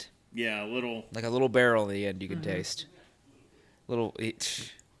the end, Yeah, a little. like a little barrel on the end you can taste. Little.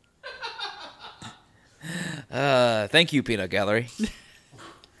 Thank you, Peanut Gallery.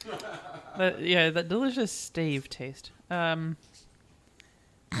 That delicious stave taste. I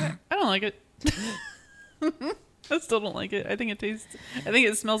don't don't like it. I still don't like it. I think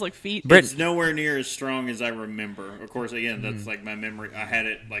it smells like feet. It's nowhere near as strong as I remember. Of course, again, that's like my memory. I had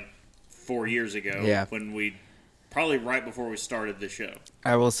it like 4 years ago. Yeah. When probably right before we started the show.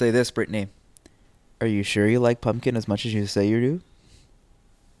 I will say this, Brittany. Are you sure you like pumpkin as much as you say you do?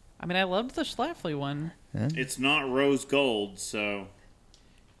 I mean, I loved the Schlafly one. Huh? It's not rose gold, so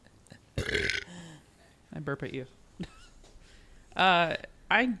I burp at you. I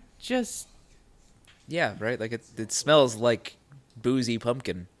just... Yeah, right? Like, it smells like boozy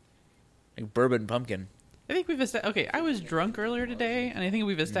pumpkin. Like bourbon pumpkin. I think we've established... Okay, I was drunk earlier today, and I think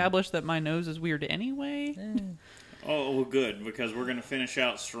we've established that my nose is weird anyway. oh well, good, because we're gonna finish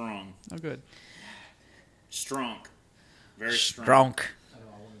out strong. Oh, good. Strong. Very strong. Strong.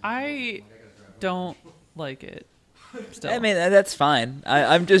 I don't like it. Still. I mean, that's fine.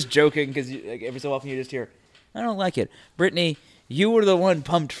 I'm just joking because like, every so often you just hear, I don't like it. Brittany, you were the one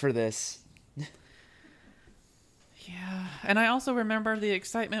pumped for this. Yeah, and I also remember the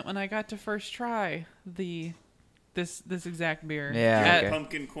excitement when I got to first try this exact beer. Yeah, okay.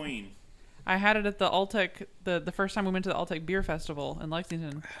 Pumpkin Queen. I had it at the Alltech the first time we went to the Alltech Beer Festival in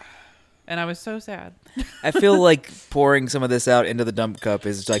Lexington, and I was so sad. I feel like pouring some of this out into the dump cup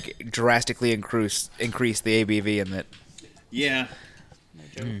is like drastically increase the ABV in it. Yeah.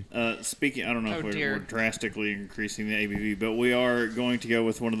 Speaking, I don't know if we're drastically increasing the ABV, but we are going to go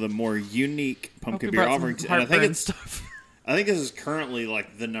with one of the more unique pumpkin beer offerings. And I think I think this is currently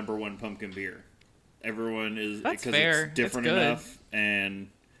like the #1 pumpkin beer. Everyone is That's because fair. it's different It's good. enough, and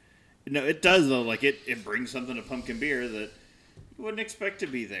no, it does though. Like it brings something to pumpkin beer that you wouldn't expect to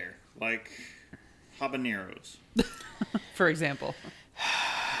be there, like habaneros. For example,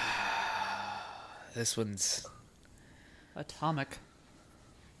 This one's... Atomic.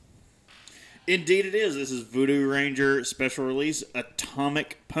 Indeed it is. This is Voodoo Ranger special release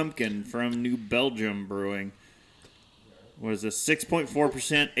Atomic Pumpkin from New Belgium Brewing. What is this? 6.4%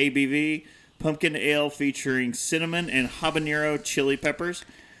 ABV pumpkin ale featuring cinnamon and habanero chili peppers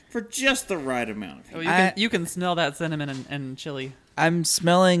for just the right amount. Oh, you can smell that cinnamon and chili. I'm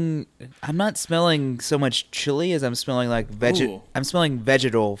not smelling so much chili as I'm smelling like Ooh. I'm smelling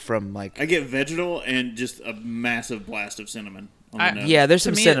vegetal from like... I get vegetal and just a massive blast of cinnamon on the nose. Yeah, there's To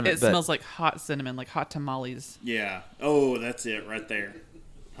some me, cinnamon. it but smells like hot cinnamon, like hot tamales. Yeah. Oh, that's it right there.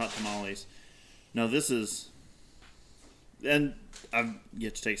 Hot tamales. No, this is... And I've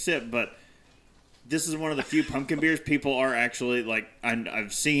yet to take a sip, but this is one of the few pumpkin beers people are actually, like,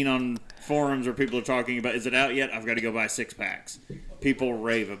 I've seen on forums where people are talking about, is it out yet? I've got to go buy 6 packs. People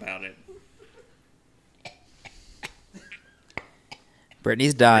rave about it.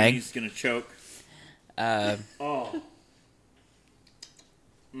 Brittany's dying. He's going to choke. Uh,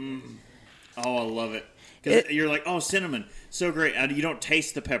 Oh, I love it. Because you're like, oh, cinnamon. So great. You don't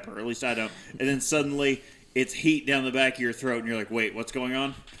taste the pepper. At least I don't. And then suddenly it's heat down the back of your throat, and you're like, wait, what's going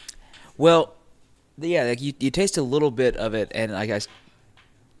on? well, yeah, like you taste a little bit of it, and like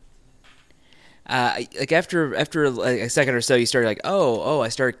like after like a second or so, you start like, I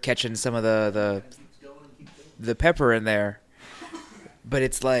start catching some of the pepper in there, but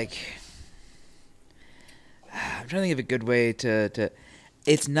it's like I'm trying to think of a good way to.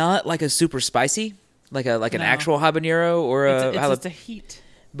 It's not like a super spicy, like an No. actual habanero or It's just a heat.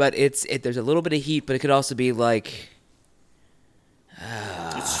 but there's a little bit of heat, but it could also be like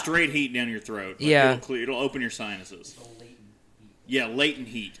It's straight heat down your throat. Like, Yeah. it'll open your sinuses. Yeah, latent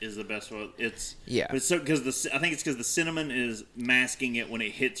heat is the best one. Yeah. But it's so because I think it's because the cinnamon is masking it when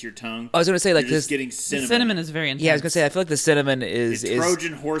it hits your tongue. I was gonna say like You're just this. getting The cinnamon. cinnamon is very intense. Yeah, I was gonna say I feel like the cinnamon It is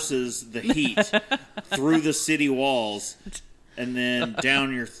Trojan horses the heat through the city walls and then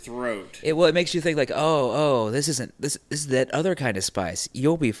down your throat. it makes you think like this is that other kind of spice.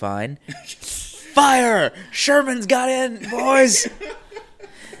 You'll be fine. Fire! Sherman's got in, boys.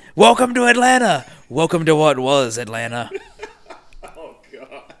 Welcome to Atlanta. Welcome to what was Atlanta. Oh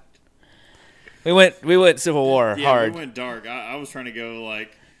God! We went Civil War Yeah, hard. we went dark. I was trying to go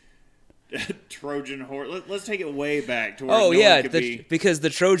like Trojan horse. Let's take it way back to where Oh no yeah, one could be. because the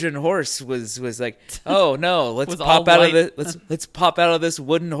Trojan horse was like, oh no, let's Was pop all out of white. let's pop out of this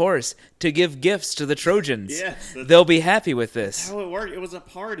wooden horse to give gifts to the Trojans. Yes, that's- They'll be happy with this. How it worked? It was a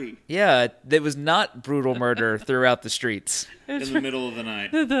party Yeah, it was not brutal murder throughout the streets. It's in the middle of the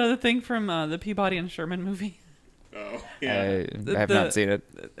night. the thing from the Peabody and Sherman movie. Oh yeah. I have not seen it.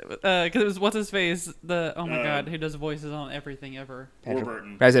 Because it was what's his face? Oh my Uh, god, who does voices on everything ever?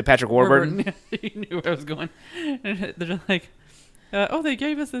 Warburton. I said Patrick Warburton. He knew where I was going. And they're just like, they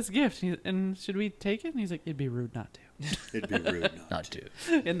gave us this gift, and should we take it? And he's like, it'd be rude not to. It'd be rude. Not to.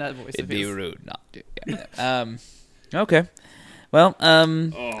 In that voice It'd of be his. rude not to. Yeah. Okay. Well,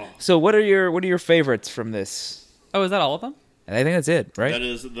 Oh, so what are your favorites from this? Oh, is that all of them? I think that's it, right? that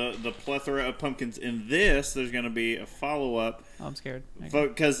is the plethora of pumpkins. In this, there's going to be a follow-up. Oh, I'm scared. Okay.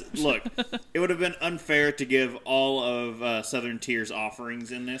 Because, look, it would have been unfair to give all of Southern Tier's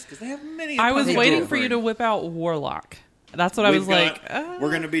offerings in this, because they have many. I was pumpkin waiting for you offerings. to whip out Warlock. That's what I was like. We're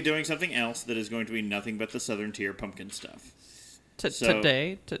going to be doing something else that is going to be nothing but the Southern Tier pumpkin stuff. so-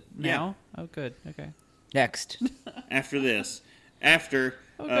 Today? Now? Oh, good. Okay. Next. After this,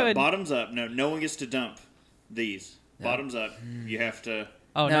 Oh, good. bottoms up. No one gets to dump these. Bottoms up. You have to.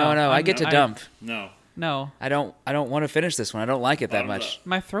 Oh, no, no. I get to dump. No. No. I don't want to finish this one. I don't like it that Bottoms much. up.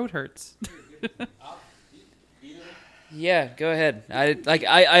 My throat hurts. Yeah, go ahead.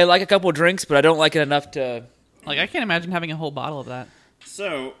 I like a couple drinks, but I don't like it enough to. Like, I can't imagine having a whole bottle of that.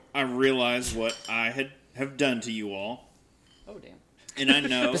 So I realized what I have done to you all, Oh, damn. and I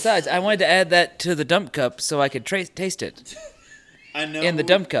know. Besides, I wanted to add that to the dump cup so I could taste it I know in the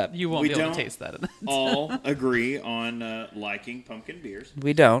dump cup. You won't We be able don't- to taste that. all agree on liking pumpkin beers,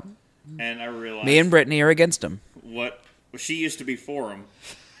 We don't. and I realized Me and Brittany are against them what she used to be for them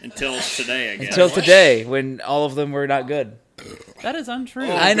until today. I guess. until today, when all of them were not good. That is untrue.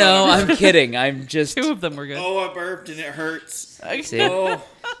 Oh, I know. God. I'm kidding. I'm just. Two of them were good. Oh, I burped and it hurts. See? Oh,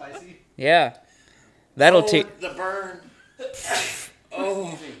 Spicy? Yeah. That'll oh, take. the burn.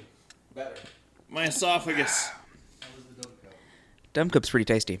 Oh, Better. my esophagus. That was the dump cup. Dump cup's pretty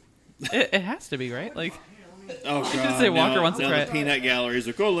tasty. It has to be, right? Like, Oh God! gonna say Walker now, wants to now try the it. peanut gallery is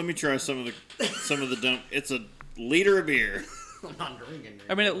like, oh, let me try some of the dump. It's a liter of beer. I'm not drinking.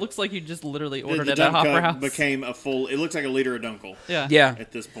 I mean, it looks like you just literally The, ordered the it at dump Hopper cup House. became a full. It looks like a liter of Dunkel Yeah. Yeah.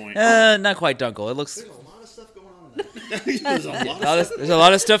 at this point. Not quite Dunkel. It looks. There's a lot of stuff going on in that. There's a lot of There's a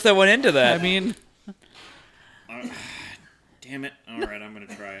lot of stuff that went into that. I mean, Damn it! All right, I'm gonna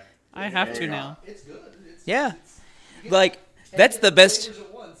try it. I have to now. It's good. It's, Yeah. you get Like, 10 that's the best. flavors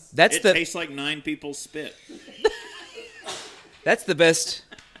at once. That's It the tastes like 9 people's spit. that's the best.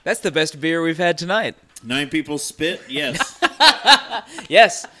 That's the best beer we've had tonight. 9 people's spit. Yes.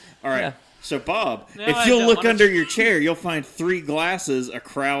 Yes. All right. Yeah. So Bob, No, if I you'll don't look wanna- under your chair, you'll find 3 glasses, a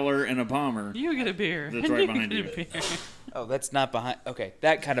crowler, and a bomber. You get a beer. That's right You behind get a you. beer. Oh, that's not behind. Okay,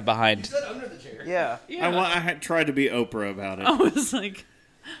 that kind of behind. You said under the chair. Yeah. Yeah. I had tried to be Oprah about it, I was like,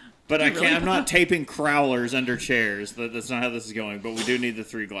 but I really? can't. I'm not taping crowlers under chairs. That's not how this is going. But we do need the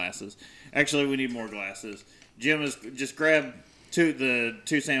 3 glasses. Actually, we need more glasses. Jim is just grab the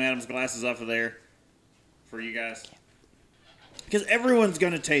two Sam Adams glasses off of there for you guys, because everyone's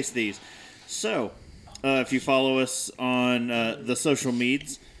going to taste these. So, if you follow us on the social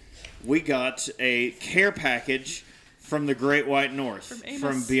medias, we got a care package from the Great White North, From Amos.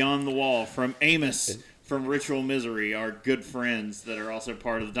 from Beyond the Wall, from Amos, from Ritual Misery, our good friends that are also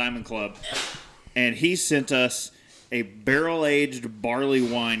part of the Diamond Club. And he sent us a barrel-aged barley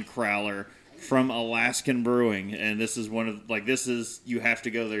wine crowler from Alaskan Brewing. And this is you have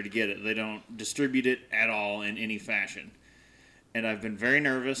to go there to get it. They don't distribute it at all in any fashion. And I've been very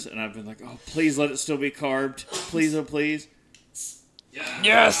nervous, and I've been like, oh, please let it still be carved. Please, oh, please.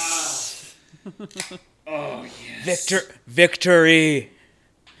 Yes. Oh, yes. Victory.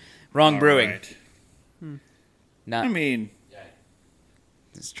 Wrong All brewing. right. Not. I mean,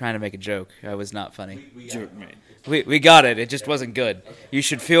 Just trying to make a joke. I was not funny. We got joke it. made. We got it. It just wasn't good. You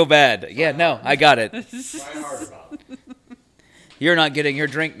should feel bad. Yeah, no, I got it. Try hard about it. You're not getting your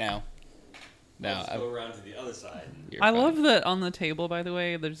drink now. No, Let's go around to the other side. you're I fine. love that on the table, by the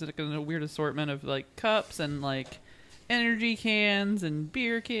way, there's like a weird assortment of like cups and like energy cans and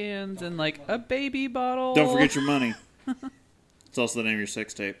beer cans and like a baby bottle. Don't forget your money. It's also the name of your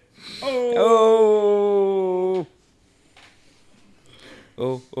sex tape. Oh.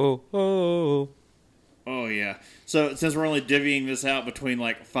 Oh, oh, oh. Oh, yeah. So, since we're only divvying this out between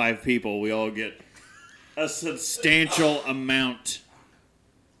like 5 people, we all get a substantial amount.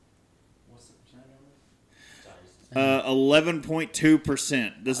 What's the percentage on it?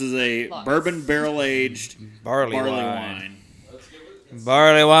 11.2%. This is a bourbon barrel-aged Barley, barley wine. wine. Let's give it. It's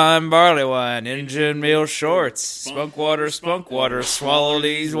Barley wine, engine meal shorts, spunk water, swallow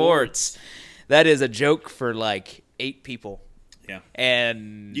these warts. That is a joke for like 8 people. Yeah.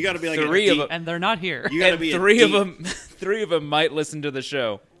 And You gotta be like a 3 of deep- them. And they're not here. You gotta And be a 3 of deep- them. 3 of them might listen to the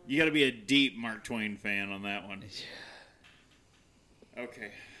show. You got to be a deep Mark Twain fan on that one.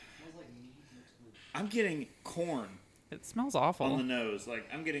 Okay. I'm getting corn It smells awful. on the nose. Like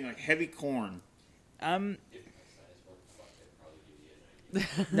I'm getting like heavy corn.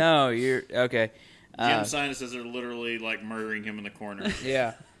 No, you're okay. Jim's sinuses are literally like murdering him in the corner.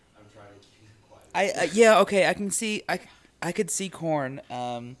 Yeah. I'm trying to keep it quiet. Yeah, okay. I can see. I could see corn.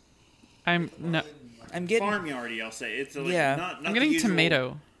 I I'm no. I'm getting. Farmyardy, I'll say. It's like Yeah. not I'm the getting usual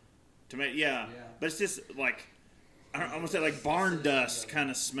tomato. Tomato, yeah. But it's just like I'm gonna say like barn dust kind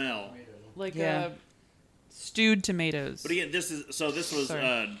of smell. Like Yeah. stewed tomatoes. But again, this was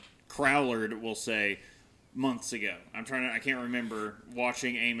Sorry. Crowlered, we'll say, months ago. I can't remember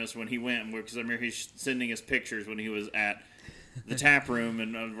watching Amos when he went because I remember he's sending us pictures when he was at the tap room,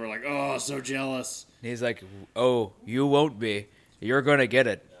 and we're like, oh, so jealous. He's like, "Oh, you won't be. You're gonna get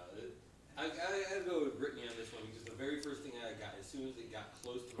it." I gotta go with Brittany on this one because the very first thing I got, as soon as it got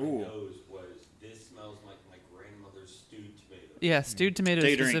close to my Ooh. nose, was this smells like my grandmother's stewed tomato. Yeah, stewed tomatoes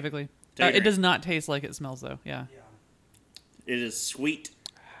Day drink. specifically. Day It drink. does not taste like it smells though. Yeah. It is sweet,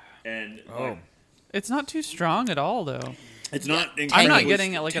 and Oh. It's not too strong at all though. it's not. I'm not incredibly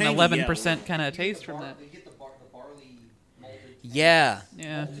getting like an tangy, 11% kind of taste from that. You get the barley malted. Yeah.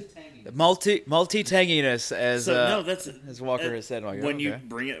 Yeah. Malted tangy. The multi tanginess, as So no, that's as Walker has said. Like, when oh, you okay.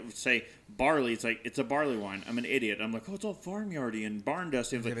 bring it, say barley, it's like it's a barley wine. I'm an idiot. I'm like, oh, it's all farmyardy and barn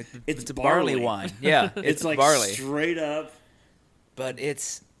dusty. It's like it's a barley wine. Yeah, It's like barley, straight up. but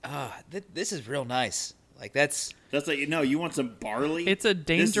it's this is real nice. Like that's That's like you want some barley. It's a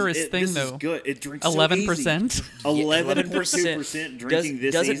dangerous thing, this though. Is good. It drinks 11%. 11% drinking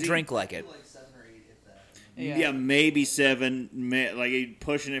this doesn't easy. drink like it. Like 7 or 8 if that. Yeah, maybe 7. Like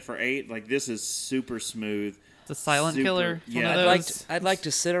pushing it for 8. Like this is super smooth. It's a silent Super- killer. It's one yeah, of I'd those. I'd like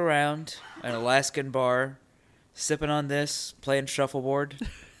to sit around an Alaskan bar, sipping on this, playing shuffleboard,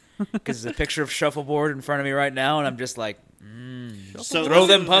 because there's a picture of shuffleboard in front of me right now, and I'm just like, So throw that's them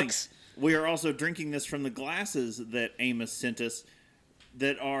the thing. pucks. We are also drinking this from the glasses that Amos sent us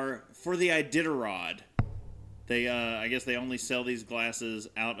that are for the Iditarod. They, I guess they only sell these glasses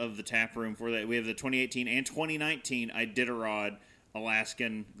out of the tap room for that. We have the 2018 and 2019 Iditarod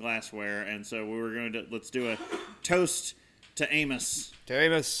Alaskan glassware, and so we were going to let's do a toast to Amos,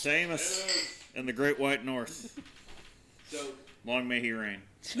 Amos. to Amos, and the Great White North. So, Long may he reign,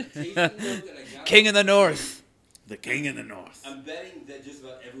 tasting note that I got, King of the North. the King in the North. I'm betting that just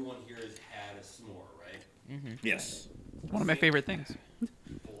about everyone here has had a s'more, right? Yes, One of my favorite things.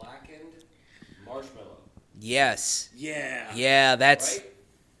 Blackened marshmallow, Yes. yeah, Yeah, that's right?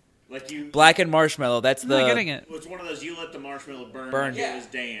 Like you. blackened marshmallow. That's I'm not the getting it. It's one of those you let the marshmallow burn, Burn. like Yeah. it was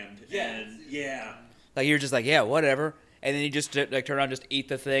damned. Yeah. And yeah. like you're just like, yeah, whatever, and then you just like turn around, just eat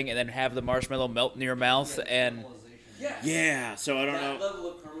the thing, and then have the marshmallow melt in your mouth, and Yeah. Yeah. So I don't That know level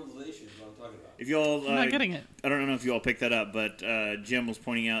of caramelization is what I'm talking about. if you all. I'm not getting it. I don't know if you all picked that up, but Jim was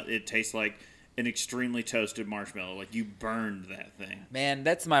pointing out it tastes like an extremely toasted marshmallow. Like you burned that thing. man,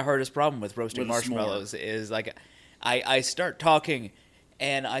 that's my hardest problem with roasting With a s'more. marshmallows is like, I start talking,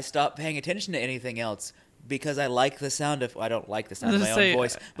 and I stop paying attention to anything else. Because I like the sound of I don't like the sound I of was my gonna own say,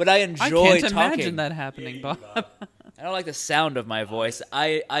 voice, but I I enjoy can't talking. imagine that happening, Bob. I don't like the sound of my voice.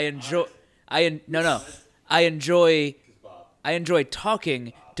 I enjoy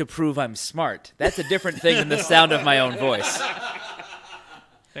talking to prove I'm smart. That's a different thing than the sound of my own voice.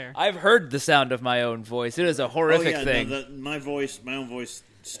 Fair. I've heard the sound of my own voice. It is a horrific thing. No, my own voice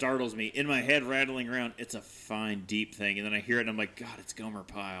startles me in my head, rattling around. It's a fine, deep thing, and then I hear it, and I'm like, God, it's Gomer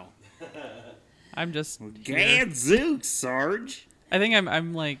Pyle. I'm just. Gadzooks, Sarge. I think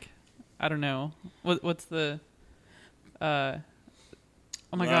I'm like, I don't know. What's the?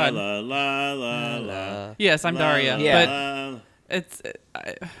 Oh my La, god. La la la la. Yes, I'm La, Daria. la, Yeah. la. But it's.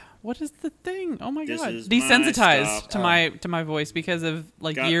 What is the thing? Oh my This god. is my Desensitized stop. to my voice because of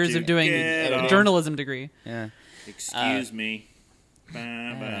like Got years to of doing get a off. journalism degree. Yeah. Excuse me.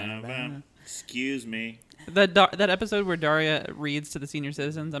 Ba, ba, ba. Excuse me. That episode where Daria reads to the senior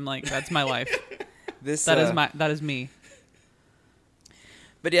citizens, I'm like, that's my life. This That is me.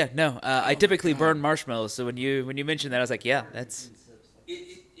 But yeah, no. I typically burn marshmallows, so when you mentioned that, I was like, yeah, that's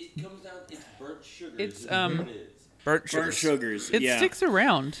It comes down, it's burnt sugar. It's, is what it is. burnt sugar. Burnt sugars. It yeah. sticks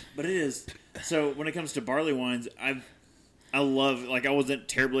around. But it is. So when it comes to barley wines, I love, like, I wasn't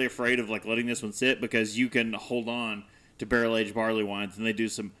terribly afraid of, like, letting this one sit because you can hold on to barrel-aged barley wines, and they do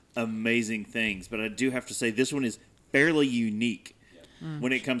some amazing things. But I do have to say, this one is fairly unique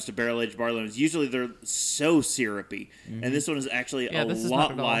when it comes to barrel-aged barley wines. Usually they're so syrupy, and this one is actually Yeah, a this is not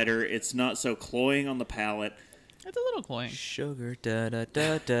lot at all. lighter. It's not so cloying on the palate. It's a little cloying. Sugar, da da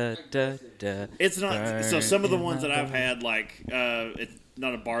da da da da. It's not. So some of the Burn ones in that my I've had, like, it's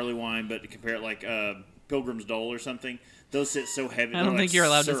not a barley wine, but to compare it like Pilgrim's Dole or something, those sit so heavy. I they're don't think like you're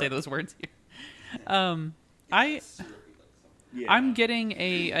allowed syrup. to say those words here. Yeah. I'm getting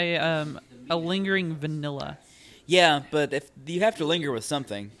a lingering vanilla. Yeah, but if you have to linger with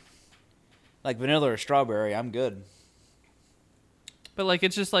something, like vanilla or strawberry, I'm good. But like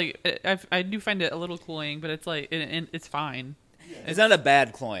it's just like I do find it a little cloying, but it's like it's fine. It's not a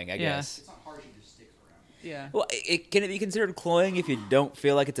bad cloying, I Yeah. guess. It's not harsh, it just sticks around. Yeah. Well, can it be considered cloying if you don't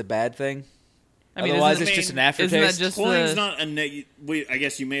feel like it's a bad thing? I mean, Otherwise, isn't it's it- just an isn't that aftertaste. just Cloying's the- not a I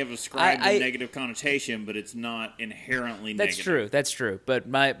guess you may have ascribed I- a negative connotation, but it's not inherently That's negative. true. That's true. But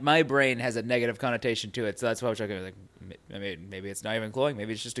my brain has a negative connotation to it, so that's why I was like, I mean, maybe it's not even cloying.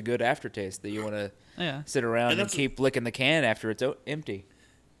 Maybe it's just a good aftertaste that you want to Yeah. sit around And and that's- keep licking the can after it's empty.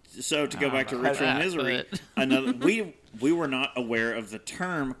 So to go back to know about ritual that, misery, but- another we were not aware of the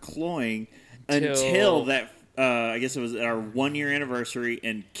term cloying Till- until that. I guess it was our 1 year anniversary,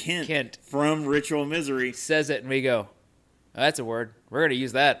 and Kent from Ritual Misery Says it, and we go, oh, that's a word. We're going to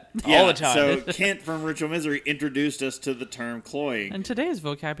use that all Yeah, the time. So Kent from Ritual Misery introduced us to the term cloying, And today's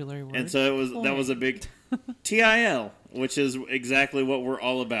vocabulary word. and so that was a big TIL, which is exactly what we're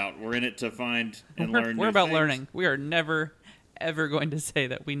all about. We're in it to find and learn. We're new about things. learning. We are never, ever going to say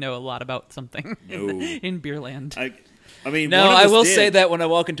that we know a lot about something No. in Beerland. I mean, no, one of I us will did. say that when I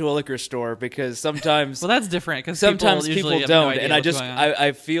walk into a liquor store because sometimes Well, that's different because sometimes people, people have don't, no idea and I what's just going on.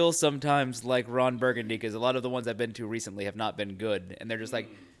 I feel sometimes like Ron Burgundy because a lot of the ones I've been to recently have not been good, and they're just like,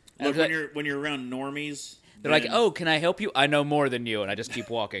 Look, they're when you're around normies, like, then- oh, can I help you? I know more than you, and I just keep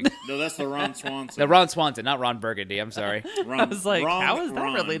walking. no, that's the Ron Swanson. No, Ron Swanson, not Ron Burgundy. I'm sorry. Ron, I was like, wrong how is that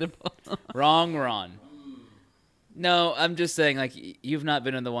Ron. relatable? Wrong Ron. No, I'm just saying, like, you've not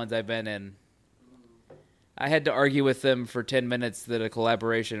been in the ones I've been in. I had to argue with them for 10 minutes that a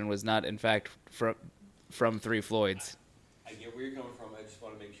collaboration was not, in fact, from Three Floyds. I get where you're coming from. I just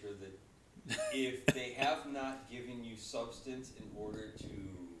want to make sure that if they have not given you substance in order to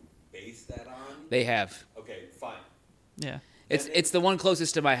base that on, They have. okay, fine. Yeah. It's the one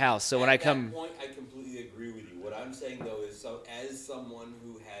closest to my house, so when I At come... that point, I completely agree with you. What I'm saying though is, so as someone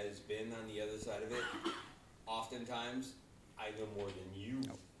who has been on the other side of it, oftentimes I know more than you.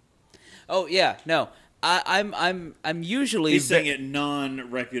 Oh, yeah, no. I'm usually... He's saying it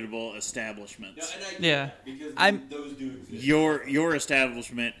non-reputable establishments. No, and I get Yeah. that, because I'm- those do exist. Your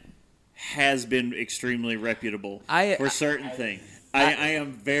establishment has been extremely reputable for certain things.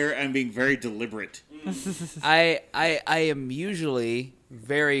 I'm being very deliberate. I am usually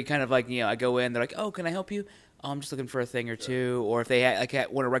very kind of like, I go in, they're like, oh, can I help you? Oh, I'm just looking for a thing or two. Or if they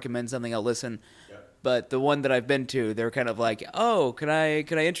want to recommend something, I'll listen. But the one that I've been to, they're kind of like, oh, can I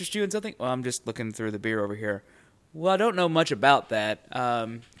interest you in something? Well, I'm just looking through the beer over here. Well, I don't know much about that.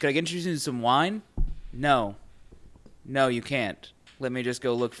 Can I interest you in some wine? No, you can't. Let me just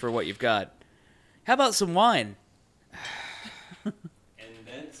go look for what you've got. How about some wine? And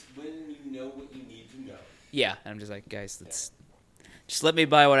that's when you know what you need to know. Yeah, I'm just like, guys, just let me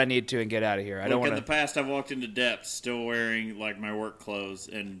buy what I need to and get out of here. I don't Look, want in the past, I've walked into Depths still wearing like my work clothes,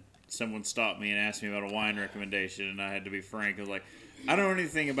 and someone stopped me and asked me about a wine recommendation, and I had to be frank. I was like, I don't know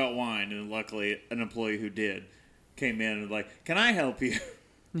anything about wine, and luckily, an employee who did came in and was like, can I help you?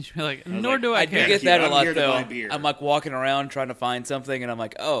 You should be like, was nor like, do I I do care. get you. that a I'm lot, here to though. buy beer. I'm like walking around trying to find something, and I'm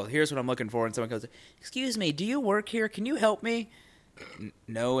like, oh, here's what I'm looking for. And someone goes, excuse me, do you work here? Can you help me?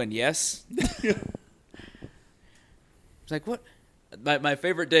 No and yes. It's like, what? My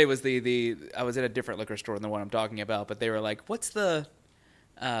favorite day was I was at a different liquor store than the one I'm talking about, but they were like, what's the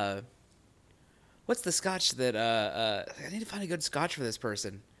scotch that, I need to find a good scotch for this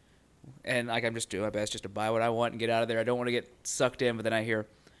person. And like, I'm just doing my best just to buy what I want and get out of there. I don't want to get sucked in, but then I hear,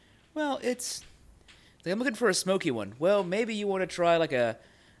 well, it's like, I'm looking for a smoky one. Well, maybe you want to try like a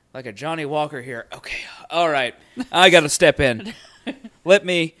Johnny Walker here. Okay, all right, I got to step in. Let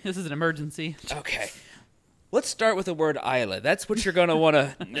me. This is an emergency. Okay, let's start with the word Isla. That's what you're gonna want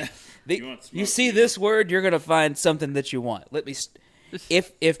to. You want You smoky see this word, you're gonna find something that you want. Let me.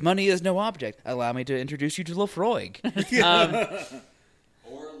 If money is no object, allow me to introduce you to Lafroig.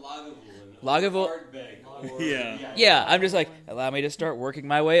 Or Lagavulin. Lagavulin. Or Ardbeg. Or, Yeah. Yeah, I'm just like, allow me to start working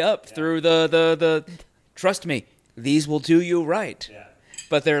my way up through the. Trust me, these will do you right. Yeah.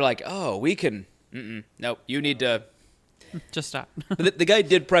 But they're like, oh, we can. Nope, you need to. Just stop. The guy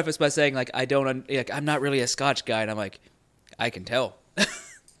did preface by saying like, I'm not really a Scotch guy, and I'm like, I can tell.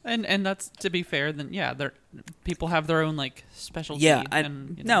 And that's, to be fair, then yeah, people have their own like specialty. Yeah,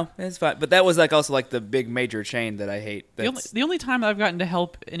 and, you know. no, it's fine. But that was like also like the big major chain that I hate. The only time I've gotten to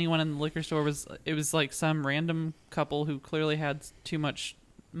help anyone in the liquor store was like some random couple who clearly had too much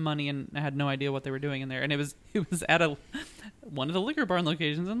money and had no idea what they were doing in there, and it was at one of the Liquor Barn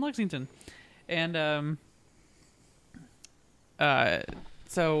locations in Lexington, and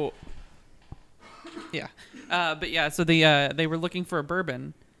so yeah, but yeah, so they were looking for a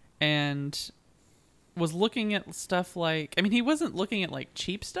bourbon and was looking at stuff like, I mean, he wasn't looking at like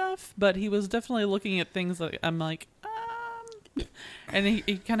cheap stuff, but he was definitely looking at things like, I'm like, and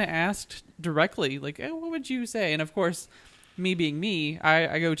he kind of asked directly, like, hey, what would you say? And of course, me being me,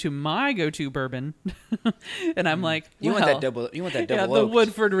 I go to my go-to bourbon, and I'm like, You want well, that double? You want that yeah, double? the oaked.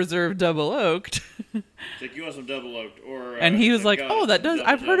 Woodford Reserve double oaked. It's like, you want some double oaked, or And he was I've like, got "Oh, that some does.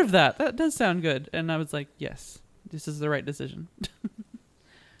 double I've heard of double." that. That does sound good." And I was like, "Yes, this is the right decision."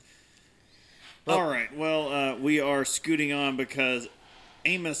 All right. Well, we are scooting on because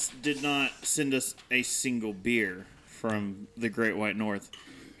Amos did not send us a single beer from the Great White North.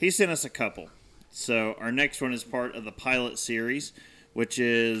 He sent us a couple. So our next one is part of the pilot series, which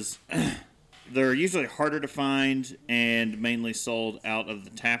is they're usually harder to find and mainly sold out of the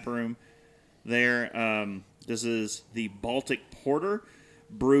tap room there. This is the Baltic Porter,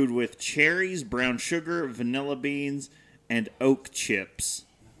 brewed with cherries, brown sugar, vanilla beans, and oak chips.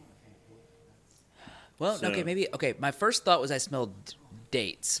 Well, So- okay. My first thought was I smelled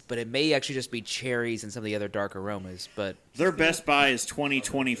dates, but it may actually just be cherries and some of the other dark aromas. But Their best buy is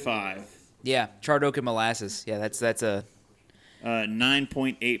 2025. yeah, charred oak and molasses. Yeah, that's a.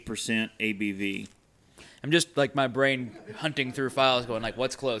 9.8% ABV. I'm just like my brain hunting through files, going like,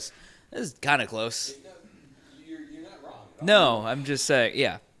 "What's close? This is kind of close." You're not wrong. No, I'm just saying.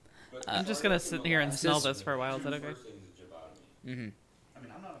 Yeah, I'm just gonna sit here and smell is- this for a while. Is that okay? First things that jump out at me. I mean,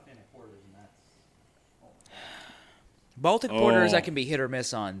 I'm not a fan of porters, and that's. Baltic porters Oh. I can be hit or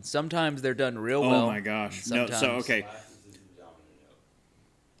miss on. Sometimes they're done real Oh well. my gosh. and No, so, sometimes- okay. Molasses is the dominant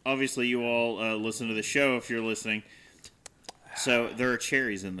note. Obviously, you all listen to the show if you're listening. So, there are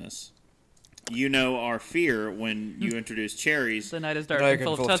cherries in this. You know our fear when you introduce cherries The night is dark Dark and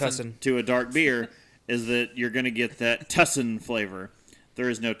and full of tussin. to a dark beer is that you're going to get that tussin flavor. There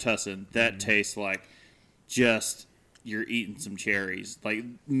is no tussin. That tastes like just you're eating some cherries, like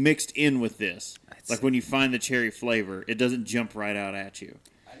mixed in with this. Like when you find the cherry flavor, it doesn't jump right out at you.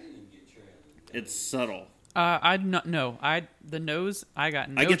 I didn't even get cherry on the It's subtle. I'd not no. The nose. I got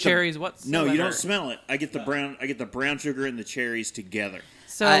no I get cherries the, whatsoever. No, you don't smell it. I get the brown. I get the brown sugar and the cherries together.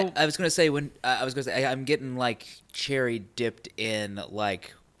 So I was gonna say I'm getting like cherry dipped in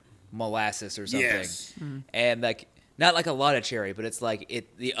like molasses or something, Yes. and like not like a lot of cherry, but it's like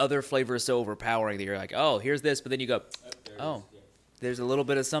the other flavor is so overpowering that you're like, oh, here's this, but then you go, oh, there's a little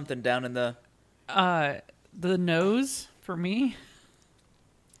bit of something down in the. the nose for me.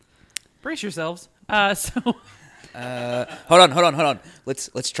 Brace yourselves. So Hold on.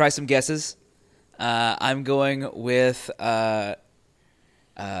 Let's try some guesses. I'm going with charred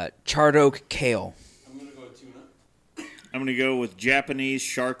oak kale. I'm gonna go with tuna. I'm going to go with Japanese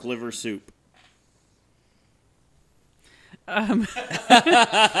shark liver soup.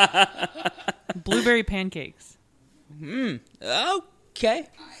 blueberry pancakes. Okay.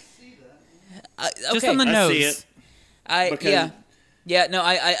 Just on the I nose. see it. Because-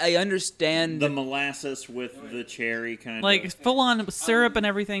 I understand. The molasses with the cherry kind Like of. full on syrup and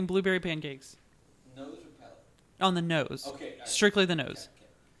everything. Blueberry pancakes Nose or palate? on the nose. Okay, all right. Strictly the nose.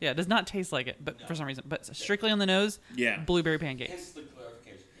 Yeah, it does not taste like it, but for some reason. But strictly on the nose. Yeah. Blueberry pancakes. Hence the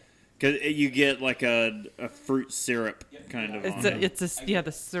clarification. Because you get like a fruit syrup kind of on it. It's the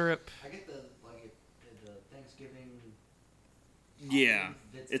syrup. I get the the Thanksgiving. Yeah.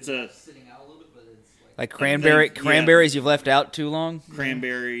 That's It's been a sitting out a little bit, but it's like yeah. cranberries you've left out too long.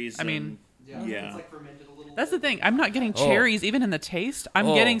 cranberries. I mean, Yeah. It's like fermented a little. That's the bit. thing. I'm not getting Oh. cherries even in the taste. I'm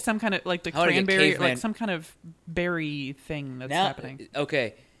Oh. getting some kind of like the I wanna get cranberry, caveman. like some kind of berry thing that's Now, happening.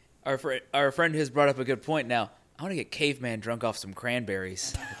 okay, our friend has brought up a good point. Now I want to get caveman drunk off some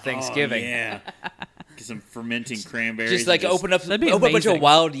cranberries at Thanksgiving. Oh, yeah. Get some fermenting cranberries. Just like and open up That'd be a bunch of amazing.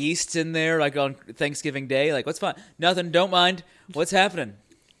 wild yeasts in there, like on Thanksgiving Day. Like, what's fine? Nothing. Don't mind. What's happening?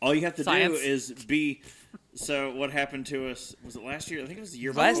 All you have to Science. do is be. So what happened to us? Was it last year? I think it was the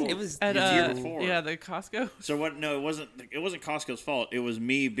year Last- before. it was- At the year before. yeah, the Costco. So what? No, it wasn't. It wasn't Costco's fault. It was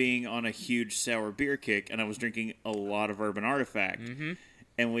me being on a huge sour beer kick, and I was drinking a lot of Urban Artifact,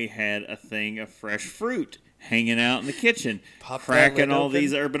 and we had a thing of fresh fruit hanging out in the kitchen, Pop that cracking lid all open.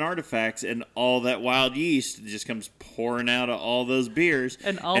 these Urban Artifacts, and all that wild yeast just comes pouring out of all those beers,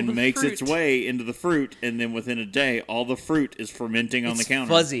 And all the makes its fruit. way into the fruit, and then within a day, all the fruit is fermenting on It's the counter.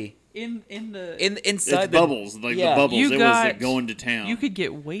 fuzzy In the inside. It's bubbles, like yeah. the bubbles. You It was got- like going to town. you could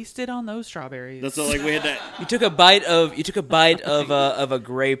get wasted on those strawberries. That's all, like we had to. You took a bite of a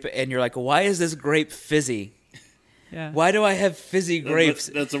grape, and you're like, why is this grape fizzy? yeah. Why do I have fizzy grapes?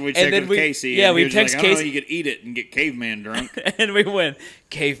 That's when we And checked then with Casey. Yeah, and we he was text like, I don't know, Casey, you could eat it and get caveman drunk. and we went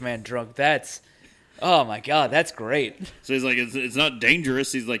caveman drunk. That's, oh my god, that's great. So he's like, it's not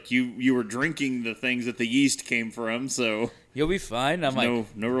dangerous. He's like, you were drinking the things that the yeast came from, so You'll be fine. I'm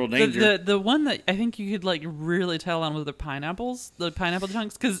like, no real The, danger. the one that I think you could like really tell on was the pineapple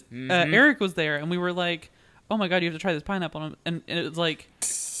chunks, because Eric was there and we were like, oh my god, you have to try this pineapple, and it was like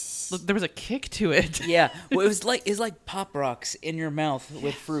there was a kick to it. Yeah, well, it's like Pop Rocks in your mouth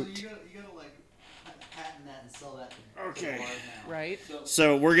with fruit. So you gotta like patent that and sell that to Okay. bars now. Right.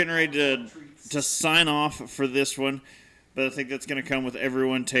 So we're getting ready to sign off for this one, but I think that's going to come with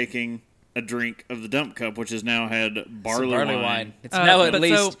everyone taking a drink of the dump cup, which has now had barley wine. It's now at but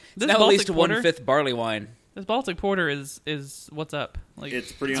least so it's this now at Baltic least Porter- 1/5 barley wine. This Baltic Porter is what's up. Like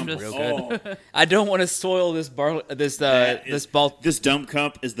It's pretty I'm on just- real good. Oh, I don't want to soil this this dump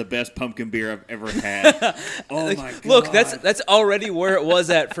cup is the best pumpkin beer I've ever had. Oh my god! Look, that's already where it was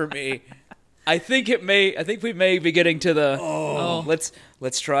at for me. I think we may be getting to the. Oh.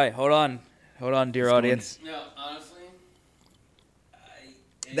 Let's try. Hold on, dear audience. No, honestly,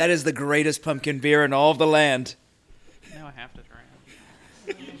 That is the greatest pumpkin beer in all of the land. Now I have to try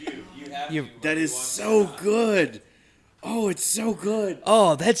it. you have You- to. that whether is you want so to or not. good. Oh, it's so good.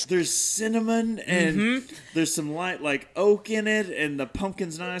 Oh, that's There's cinnamon and there's some light like oak in it, and the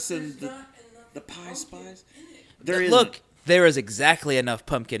pumpkin's nice, and the pie spice. There is look. There is exactly enough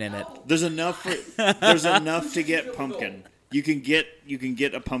pumpkin in it. There's enough. There's enough to get pumpkin. You can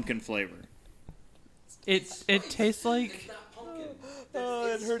get a pumpkin flavor. It tastes like It's not pumpkin. Oh,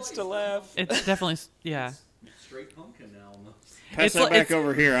 it hurts to laugh. it's definitely yeah. Straight pumpkin now almost. Pass It's that like- back it's-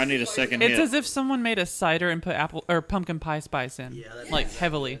 over here. I need a second It's hit. as if someone made a cider and put apple or pumpkin pie spice in, Yeah, that's like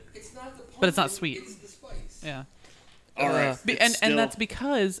heavily. It's not the pumpkin. But it's not sweet. It's the spice. Yeah. All right, Be- it's and still- that's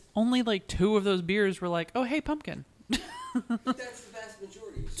because only like 2 of those beers were like, oh hey pumpkin. That's the vast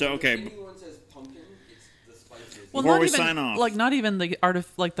majority. So, okay. When anyone says pumpkin, it's the spices. Well, Before not we even, sign off. like not even the art of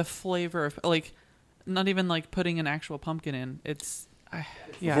like the flavor of like, not even like putting an actual pumpkin in. It's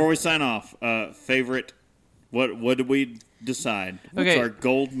yeah. Before we sign off, favorite. What did we decide? What's Okay. our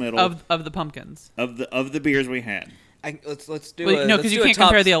gold medal of the pumpkins. of the beers we had? Let's do. Well, no, let's because you do a can't top,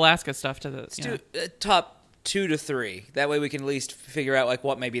 compare the Alaska stuff to the. Let's You do know. top 2 to 3. That way we can at least figure out like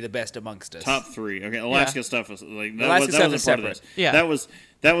what may be the best amongst us. Top 3. Okay, Alaska stuff was like that. Alaska Was, stuff that is wasn't part of separate. this. Yeah.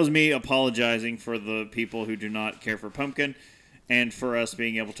 That was me apologizing for the people who do not care for pumpkin, and for us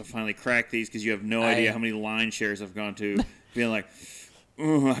being able to finally crack these because you have no idea how many line shares I've gone to, being like,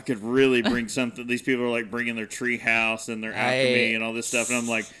 "Oh, I could really bring something." These people are like bringing their tree house and their alchemy and all this stuff, and I'm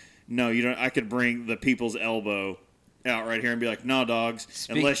like, "No, you don't." I could bring the people's elbow out right here and be like, "No, dogs,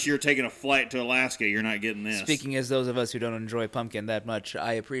 unless you're taking a flight to Alaska, you're not getting this." Speaking as those of us who don't enjoy pumpkin that much,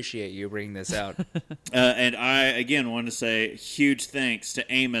 I appreciate you bringing this out. And I again want to say huge thanks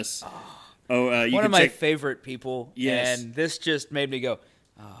to Amos. You One can of my check. favorite people. Yes. And this just made me go,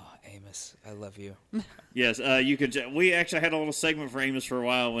 oh, Amos, I love you. Yes, you could. We actually had a little segment for Amos for a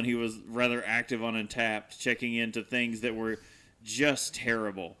while when he was rather active on Untapped, checking into things that were just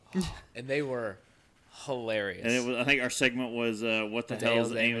terrible. And they were hilarious. And it was, I think our segment was, "What the hell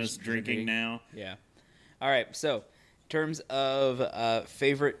is Amos Amos drinking drinking? now?" Yeah. All right. So, in terms of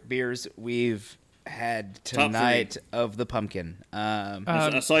favorite beers we've had Top tonight of the pumpkin.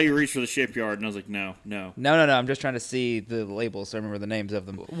 I saw you reach for the shipyard, and I was like, "No." No. I'm just trying to see the labels so I remember the names of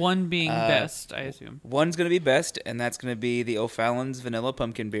them. One being best, I assume. One's going to be best, and that's going to be the O'Fallon's Vanilla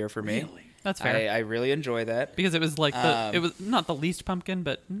Pumpkin Beer for me. Really? That's fair. I really enjoy that. Because it was like it was not the least pumpkin,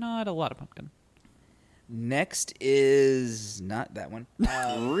 but not a lot of pumpkin. Next is not that one.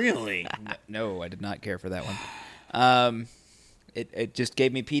 Really? No, I did not care for that one. It just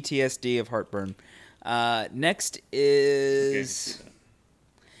gave me PTSD of heartburn. Next is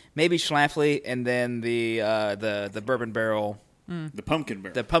maybe Schlafly, and then the bourbon barrel, The pumpkin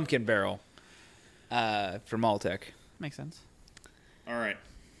bear. the pumpkin barrel from Maltec. Makes sense. All right.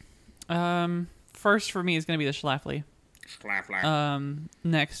 First for me is going to be the Schlafly. Fly, fly.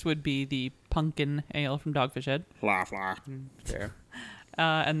 Next would be the pumpkin ale from Dogfish Head. Fly, fly. Fair.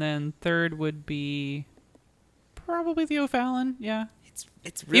 And then third would be probably the O'Fallon. Yeah.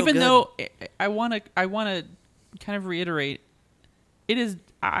 It's real Even good. though I want to kind of reiterate, it is.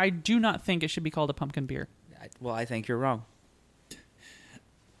 I do not think it should be called a pumpkin beer. I think you're wrong.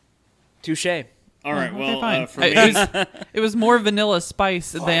 Touche. All right. Okay, Well, fine. for me, It was more vanilla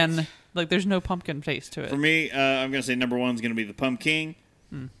spice than like. There's no pumpkin taste to it. for me, I'm going to say number 1 is going to be the Pumpkin.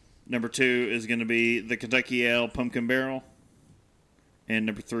 Hmm. Number 2 is going to be the Kentucky Ale Pumpkin Barrel. And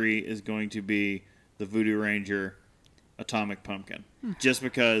number 3 is going to be the Voodoo Ranger Atomic Pumpkin. Just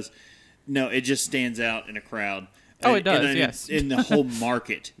because, it just stands out in a crowd. Oh, it does, And yes. In the whole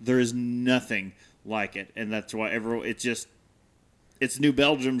market, there is nothing like it. And that's why it's New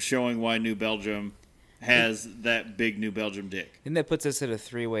Belgium showing why New Belgium has that big New Belgium dick. And that puts us at a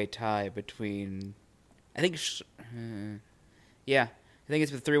 3-way tie between, I think, I think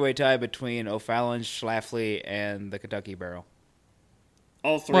it's a 3-way tie between O'Fallon, Schlafly, and the Kentucky Barrel.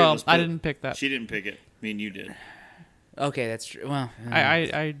 All three Well, of us I put- didn't pick that. She didn't pick it. Me and you did. Okay, that's true. Well,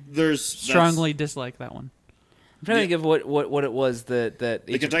 I There's strongly dislike that one. I'm trying to think of what it was that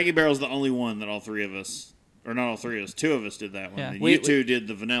The Kentucky Barrel is the only one that all three of us, or not all three of us, two of us did that one. Yeah. And We- you two did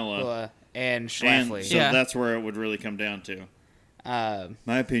the vanilla. and And Schlafly. so Yeah. that's where it would really come down to.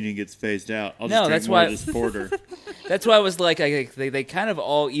 My opinion gets phased out. I'll No, just drink that's more why- of this porter. That's why I was like, they kind of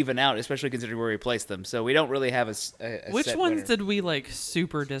all even out, especially considering where we placed them. So we don't really have a Which set ones winner. did we like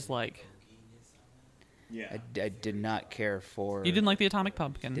super dislike? Yeah. I did not care for. You didn't like the Atomic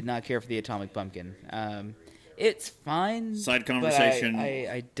Pumpkin. Did not care for the Atomic Pumpkin. It's fine. Side but conversation.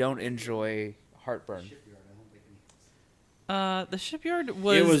 I don't enjoy Heartburn. The Shipyard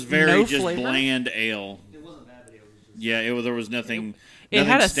was It was very no just flavor. bland ale. It wasn't bad, but it was just. Yeah, there was nothing. It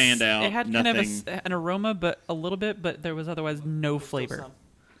nothing had stand out. It had nothing. kind of an aroma, but a little bit, but there was otherwise no flavor.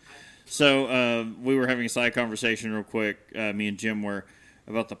 So we were having a side conversation real quick. Me and Jim were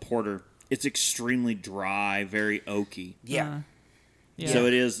about the porter. It's extremely dry, very oaky. Yeah. Yeah. So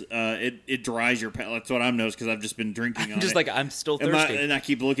it is. It dries your palate. That's what I'm noticed because I've just been drinking on Just it. like I'm still And thirsty. I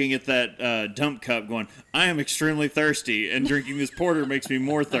keep looking at that dump cup, going, "I am extremely thirsty," and drinking this porter makes me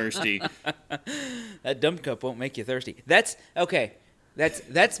more thirsty. That dump cup won't make you thirsty. That's okay.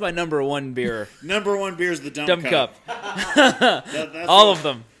 That's my number one beer. Number one beer is the dump Dump cup. That's All of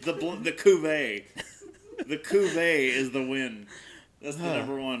them. The cuvee. The cuvee is the win. That's the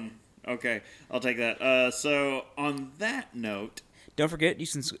number one. Okay, I'll take that. So on that note, Don't forget,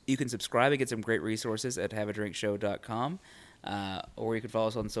 you can subscribe and get some great resources at haveadrinkshow.com, or you can follow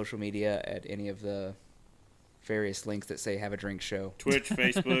us on social media at any of the various links that say Have a Drink Show. Twitch,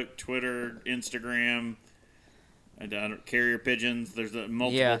 Facebook, Twitter, Instagram. I don't carrier pigeons. There's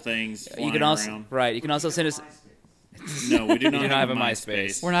multiple things flying You can also around. You can also send us. No, we do not do not have have a a MySpace.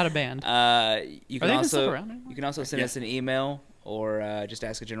 MySpace. We're not a band. You Are can they even still also around anymore? you can also send Yeah. us an email or just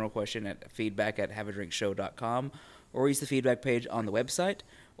ask a general question at feedback@haveadrinkshow.com, or use the feedback page on the website,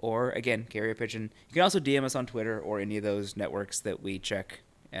 or again, carrier pigeon. You can also DM us on Twitter or any of those networks that we check,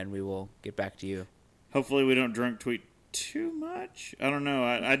 and we will get back to you. Hopefully, we don't drunk tweet too much. I don't know.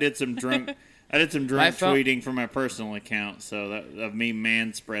 I did some drunk. I did some My drunk phone- tweeting from my personal account, so that of me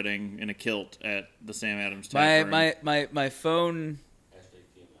man spreading in a kilt at the Sam Adams tap room. My phone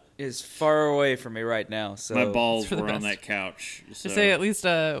is far away from me right now, so My balls It's for the were on best. that couch. So. To say at least,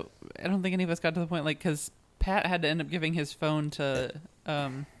 I don't think any of us got to the point because Pat had to end up giving his phone to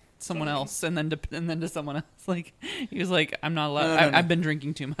someone else, and then to someone else. Like he was like, "I'm not allowed. No. I've been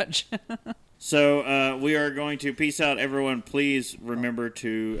drinking too much." So we are going to peace out, everyone. Please remember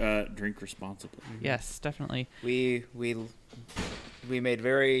to drink responsibly. Yes, definitely. we made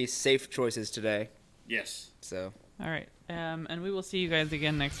very safe choices today. Yes. So All right, and we will see you guys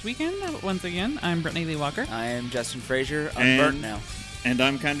again next weekend. Once again, I'm Brittany Lee Walker. I am Justin Frazier. I'm And- burnt now. And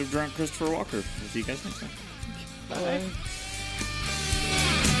I'm kind of drunk, Christopher Walker. We'll see you guys next time. Bye.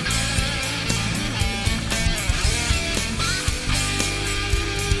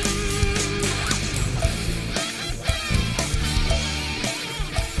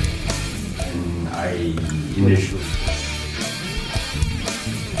 I initially.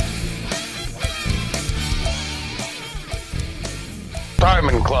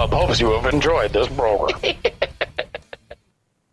 Diamond Club hopes you have enjoyed this program.